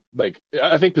positioning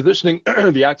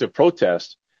the act of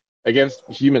protest against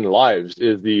human lives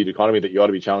is the dichotomy that you ought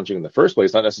to be challenging in the first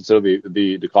place, not necessarily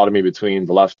the dichotomy between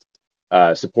the left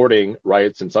supporting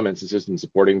riots in some instances and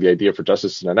supporting the idea for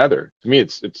justice in another. To me,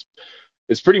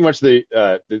 it's pretty much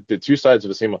the two sides of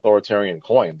the same authoritarian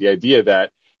coin. The idea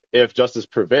that if justice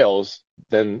prevails,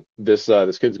 then this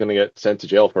kid's going to get sent to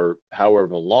jail for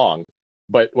however long,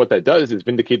 But what that does is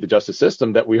vindicate the justice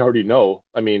system that we already know.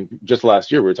 I mean, just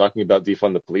last year we were talking about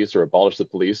defund the police or abolish the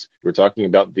police. We were talking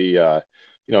about the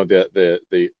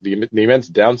immense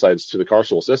downsides to the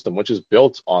carceral system, which is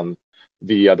built on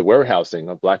the warehousing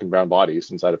of black and brown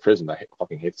bodies inside of prison. I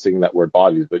fucking hate saying that word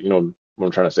bodies, but you know what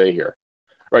I'm trying to say here,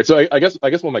 right? So I guess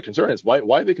what my concern is,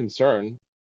 why the concern,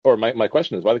 or my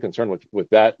question is, why the concern with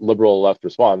that liberal left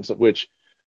response, which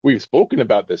we've spoken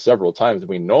about this several times, and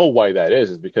we know why that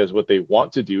is because what they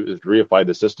want to do is reify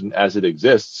the system as it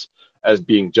exists as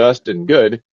being just and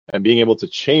good, and being able to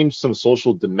change some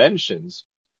social dimensions,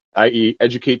 i.e.,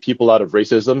 educate people out of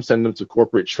racism, send them to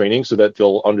corporate training so that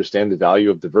they'll understand the value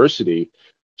of diversity.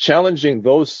 Challenging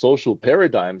those social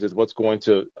paradigms is what's going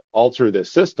to alter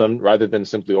this system rather than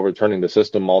simply overturning the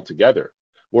system altogether.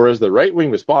 Whereas the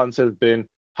right-wing response has been,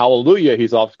 hallelujah,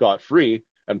 he's off scot-free.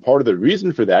 And part of the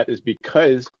reason for that is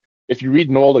because if you read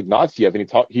Noel Ignatieff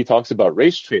and he talks about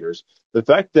race traders, the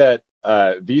fact that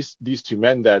these two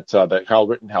men that Kyle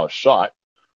Rittenhouse shot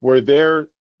were there,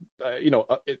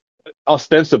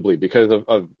 ostensibly because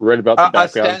of read about the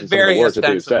backgrounds and some of the words that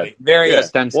they said. Very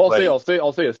ostensibly. Well,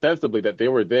 I'll say ostensibly that they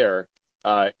were there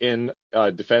in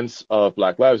defense of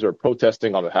Black lives or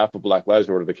protesting on behalf of Black lives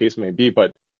or whatever the case may be.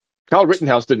 But Kyle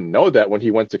Rittenhouse didn't know that when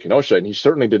he went to Kenosha, and he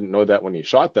certainly didn't know that when he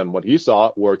shot them. What he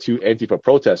saw were two Antifa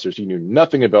protesters. He knew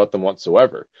nothing about them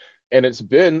whatsoever. And it's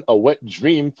been a wet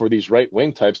dream for these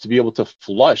right-wing types to be able to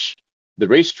flush the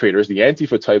race traders, the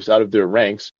Antifa types, out of their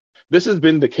ranks. This has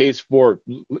been the case for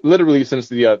literally since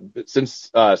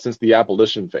the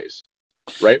abolition phase,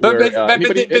 right?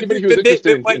 Anybody who's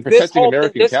interested in protecting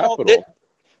American capital.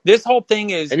 This whole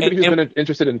thing is anybody who's been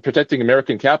interested in protecting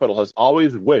American capital has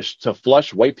always wished to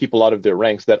flush white people out of their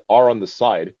ranks that are on the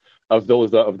side of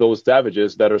those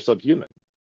savages that are subhuman.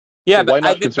 Yeah, so why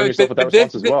not concern yourself with that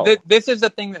response as well? This is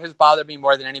the thing that has bothered me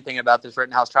more than anything about this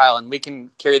Rittenhouse trial, and we can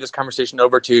carry this conversation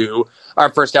over to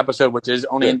our first episode, which is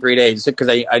only in 3 days, because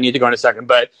I need to go in a second.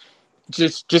 But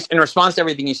just in response to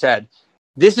everything you said,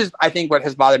 this is, I think, what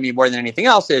has bothered me more than anything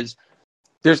else is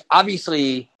there's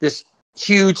obviously this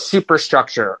huge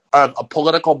superstructure of a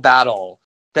political battle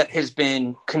that has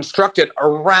been constructed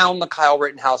around the Kyle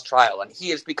Rittenhouse trial. And he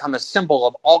has become a symbol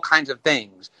of all kinds of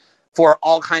things for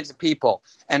all kinds of people.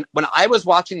 And when I was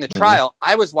watching the trial,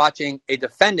 I was watching a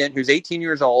defendant who's 18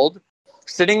 years old,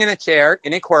 sitting in a chair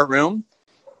in a courtroom.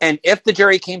 And if the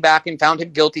jury came back and found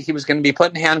him guilty, he was going to be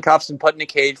put in handcuffs and put in a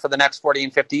cage for the next 40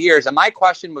 and 50 years. And my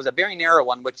question was a very narrow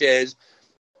one, which is,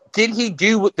 did he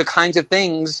do the kinds of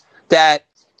things that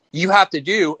you have to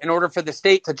do in order for the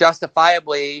state to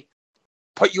justifiably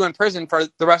put you in prison for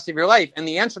the rest of your life? And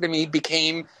the answer to me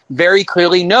became very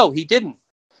clearly, no, he didn't.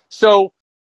 So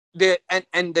the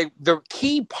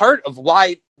key part of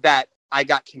why that I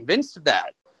got convinced of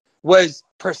that was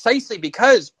precisely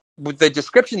because with the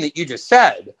description that you just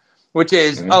said, which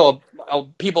is,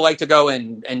 people like to go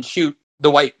and shoot the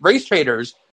white race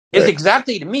traders, is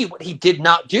exactly to me what he did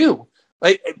not do.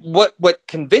 Like what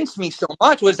convinced me so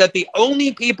much was that the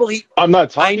only people I'm not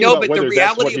talking I know, about but the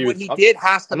reality of what he did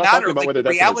has to matter. Like the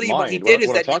reality of what he did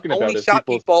is that he only shot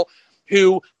people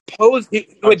who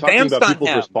advanced on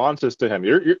him. Responses to him.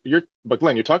 But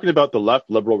Glenn, you're talking about the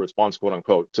left liberal response, quote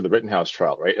unquote, to the Rittenhouse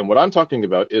trial, right? And what I'm talking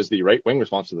about is the right wing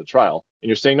response to the trial. And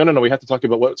you're saying, no, we have to talk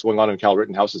about what's going on in Kyle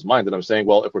Rittenhouse's mind. And I'm saying,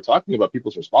 well, if we're talking about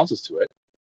people's responses to it,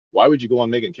 why would you go on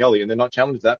Megyn Kelly and then not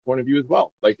challenge that point of view as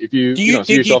well? Like if you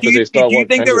see yourself as a star, do you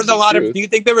think there was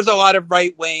a lot of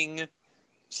right wing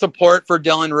support for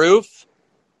Dylan Roof?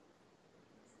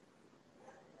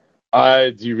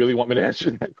 Do you really want me to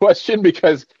answer that question?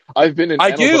 Because I've been in.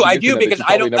 I do because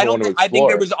I think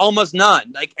there was almost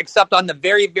none, like except on the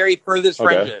very, very furthest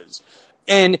fringes.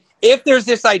 And if there's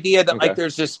this idea that like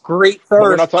there's this great thirst,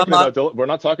 we're not talking about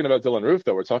Dylan Roof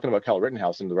though. We're talking about Kyle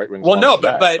Rittenhouse and the right wing. Well, no,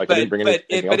 but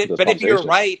if you're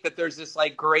right that there's this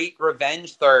like great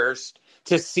revenge thirst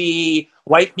to see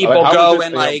white people go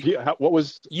and like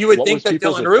you would think that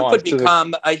Dylan Roof would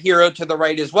become a hero to the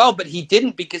right as well, but he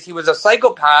didn't because he was a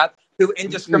psychopath who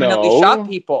indiscriminately shot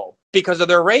people because of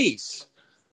their race.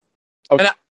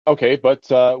 Okay, but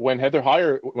when Heather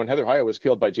Heyer was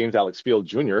killed by James Alex Field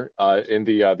Jr. In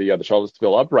the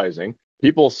Charlottesville uprising,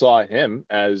 people saw him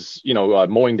as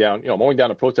mowing down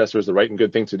a protester is the right and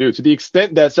good thing to do. To the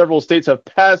extent that several states have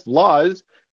passed laws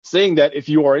saying that if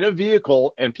you are in a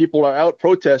vehicle and people are out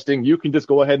protesting, you can just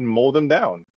go ahead and mow them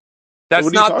down. That's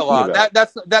what are you not the law.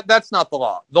 talking about? That's not the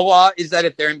law. The law is that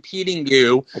if they're impeding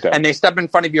you and they step in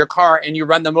front of your car and you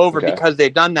run them over because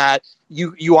they've done that,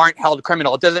 you aren't held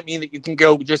criminal. It doesn't mean that you can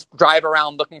go just drive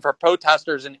around looking for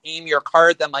protesters and aim your car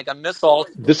at them like a missile.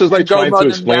 This is like trying to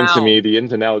explain to me down. the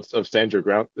ins and outs of stand your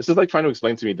ground. This is like trying to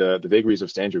explain to me the vagaries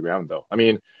of stand your ground, though. I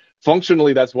mean,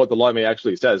 functionally, that's what the law may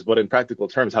actually says, but in practical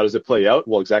terms, how does it play out?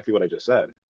 Well, exactly what I just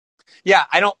said. Yeah,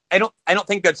 I don't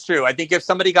think that's true. I think if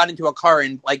somebody got into a car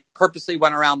and like purposely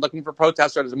went around looking for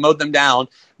protesters and mowed them down,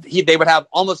 they would have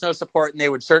almost no support, and they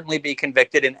would certainly be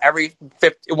convicted in every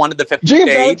one of the 50 James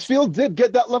states. Field did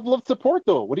get that level of support,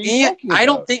 though. What are you talking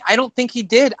about? I don't think he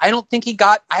did. I don't think he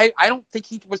got. I don't think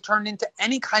he was turned into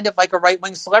any kind of like a right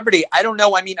wing celebrity. I don't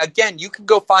know. I mean, again, you can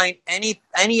go find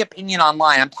any opinion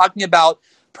online. I'm talking about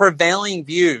prevailing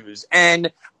views,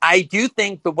 and I do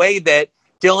think the way that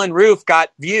Dylan Roof got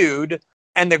viewed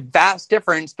and the vast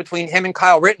difference between him and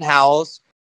Kyle Rittenhouse,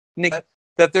 that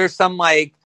there's some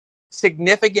like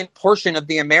significant portion of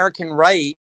the American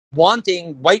right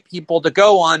wanting white people to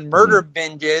go on murder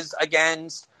binges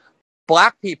against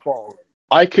black people.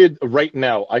 I could right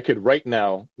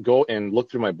now go and look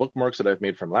through my bookmarks that I've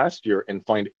made from last year and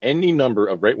find any number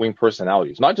of right-wing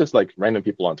personalities, not just like random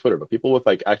people on Twitter, but people with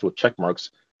like actual check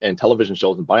marks and television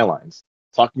shows and bylines,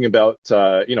 talking about,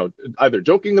 either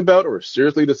joking about or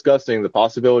seriously discussing the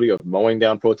possibility of mowing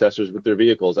down protesters with their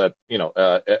vehicles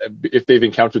if they've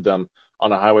encountered them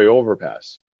on a highway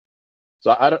overpass.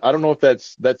 So I don't know if that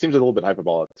seems a little bit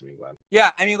hyperbolic to me, Glenn.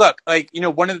 Yeah, I mean, look,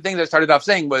 one of the things I started off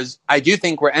saying was I do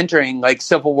think we're entering like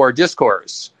Civil War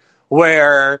discourse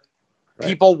where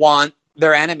people want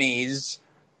their enemies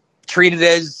treated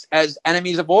as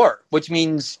enemies of war, which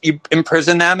means you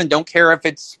imprison them and don't care if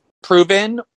it's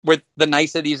proven with the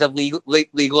niceties of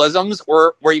legalisms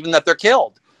or even that they're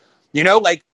killed.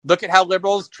 Look at how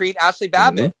liberals treat Ashley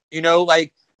Babbitt.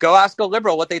 Go ask a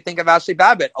liberal what they think of Ashley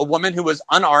Babbitt, a woman who was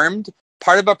unarmed,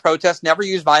 part of a protest, never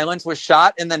used violence, was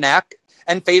shot in the neck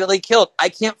and fatally killed. I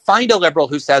can't find a liberal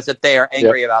who says that they are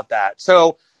angry about that.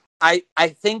 So I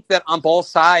think that on both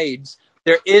sides,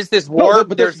 there is this war,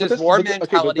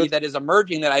 mentality that is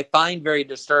emerging that I find very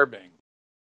disturbing.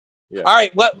 Yeah. All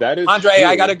right, Andre, true,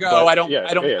 I gotta go. I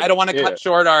don't want to cut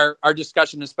short our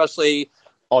discussion, especially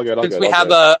since we have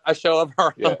a show of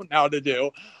our own now to do.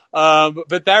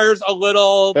 But there's a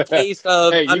little taste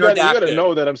of you gotta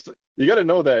know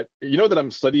that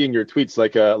I'm studying your tweets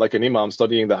like an imam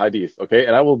studying the hadith. Okay,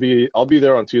 and I'll be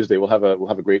there on Tuesday. We'll have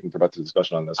a great and productive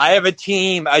discussion on this. I have a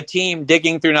team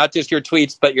digging through not just your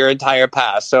tweets but your entire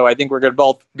past. So I think we're gonna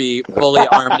both be fully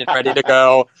armed and ready to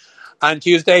go on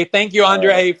Tuesday. Thank you,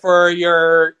 Andre, for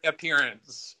your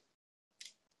appearance.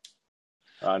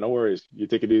 No worries. You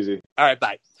take it easy. All right,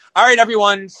 bye. All right,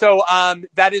 everyone. So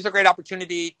that is a great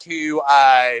opportunity to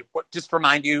just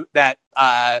remind you that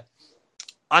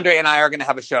Andre and I are going to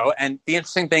have a show. And the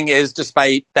interesting thing is,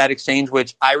 despite that exchange,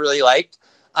 which I really liked,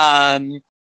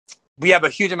 we have a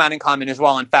huge amount in common as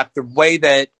well. In fact, the way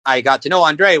that I got to know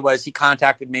Andre was he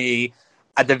contacted me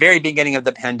at the very beginning of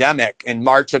the pandemic in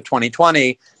March of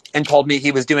 2020 and told me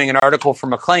he was doing an article for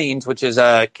Maclean's, which is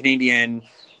a Canadian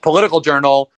political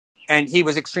journal. And he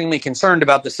was extremely concerned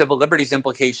about the civil liberties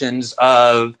implications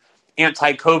of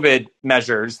anti-COVID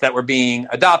measures that were being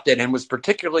adopted and was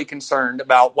particularly concerned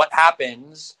about what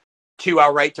happens to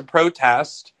our right to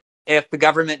protest if the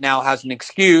government now has an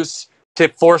excuse to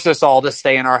force us all to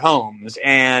stay in our homes,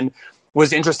 and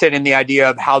was interested in the idea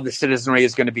of how the citizenry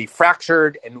is going to be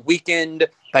fractured and weakened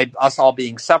by us all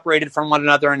being separated from one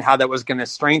another, and how that was going to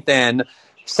strengthen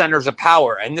centers of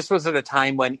power. And this was at a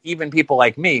time when even people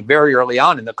like me, very early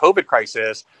on in the COVID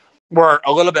crisis, were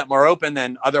a little bit more open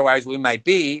than otherwise we might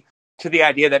be to the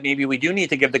idea that maybe we do need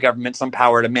to give the government some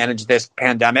power to manage this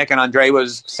pandemic. And Andre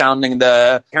was sounding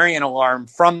the carrion alarm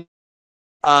from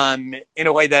in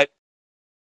a way that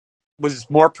was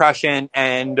more prescient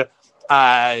and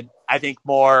I think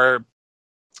more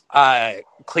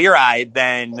clear-eyed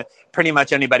than pretty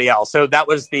much anybody else. So that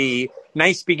was the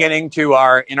nice beginning to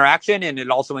our interaction, and it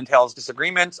also entails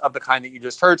disagreements of the kind that you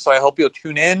just heard. So I hope you'll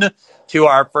tune in to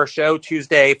our first show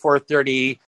Tuesday,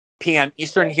 4:30 p.m.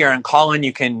 Eastern here in Colin.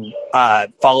 You can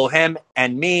follow him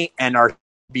and me and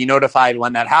be notified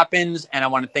when that happens. And I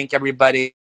want to thank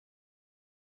everybody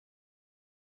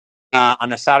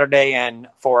on a Saturday and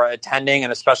for attending,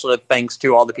 and especially thanks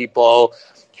to all the people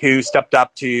who stepped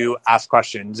up to ask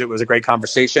questions. It was a great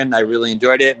conversation. I really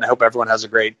enjoyed it, and I hope everyone has a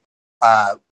great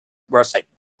rest.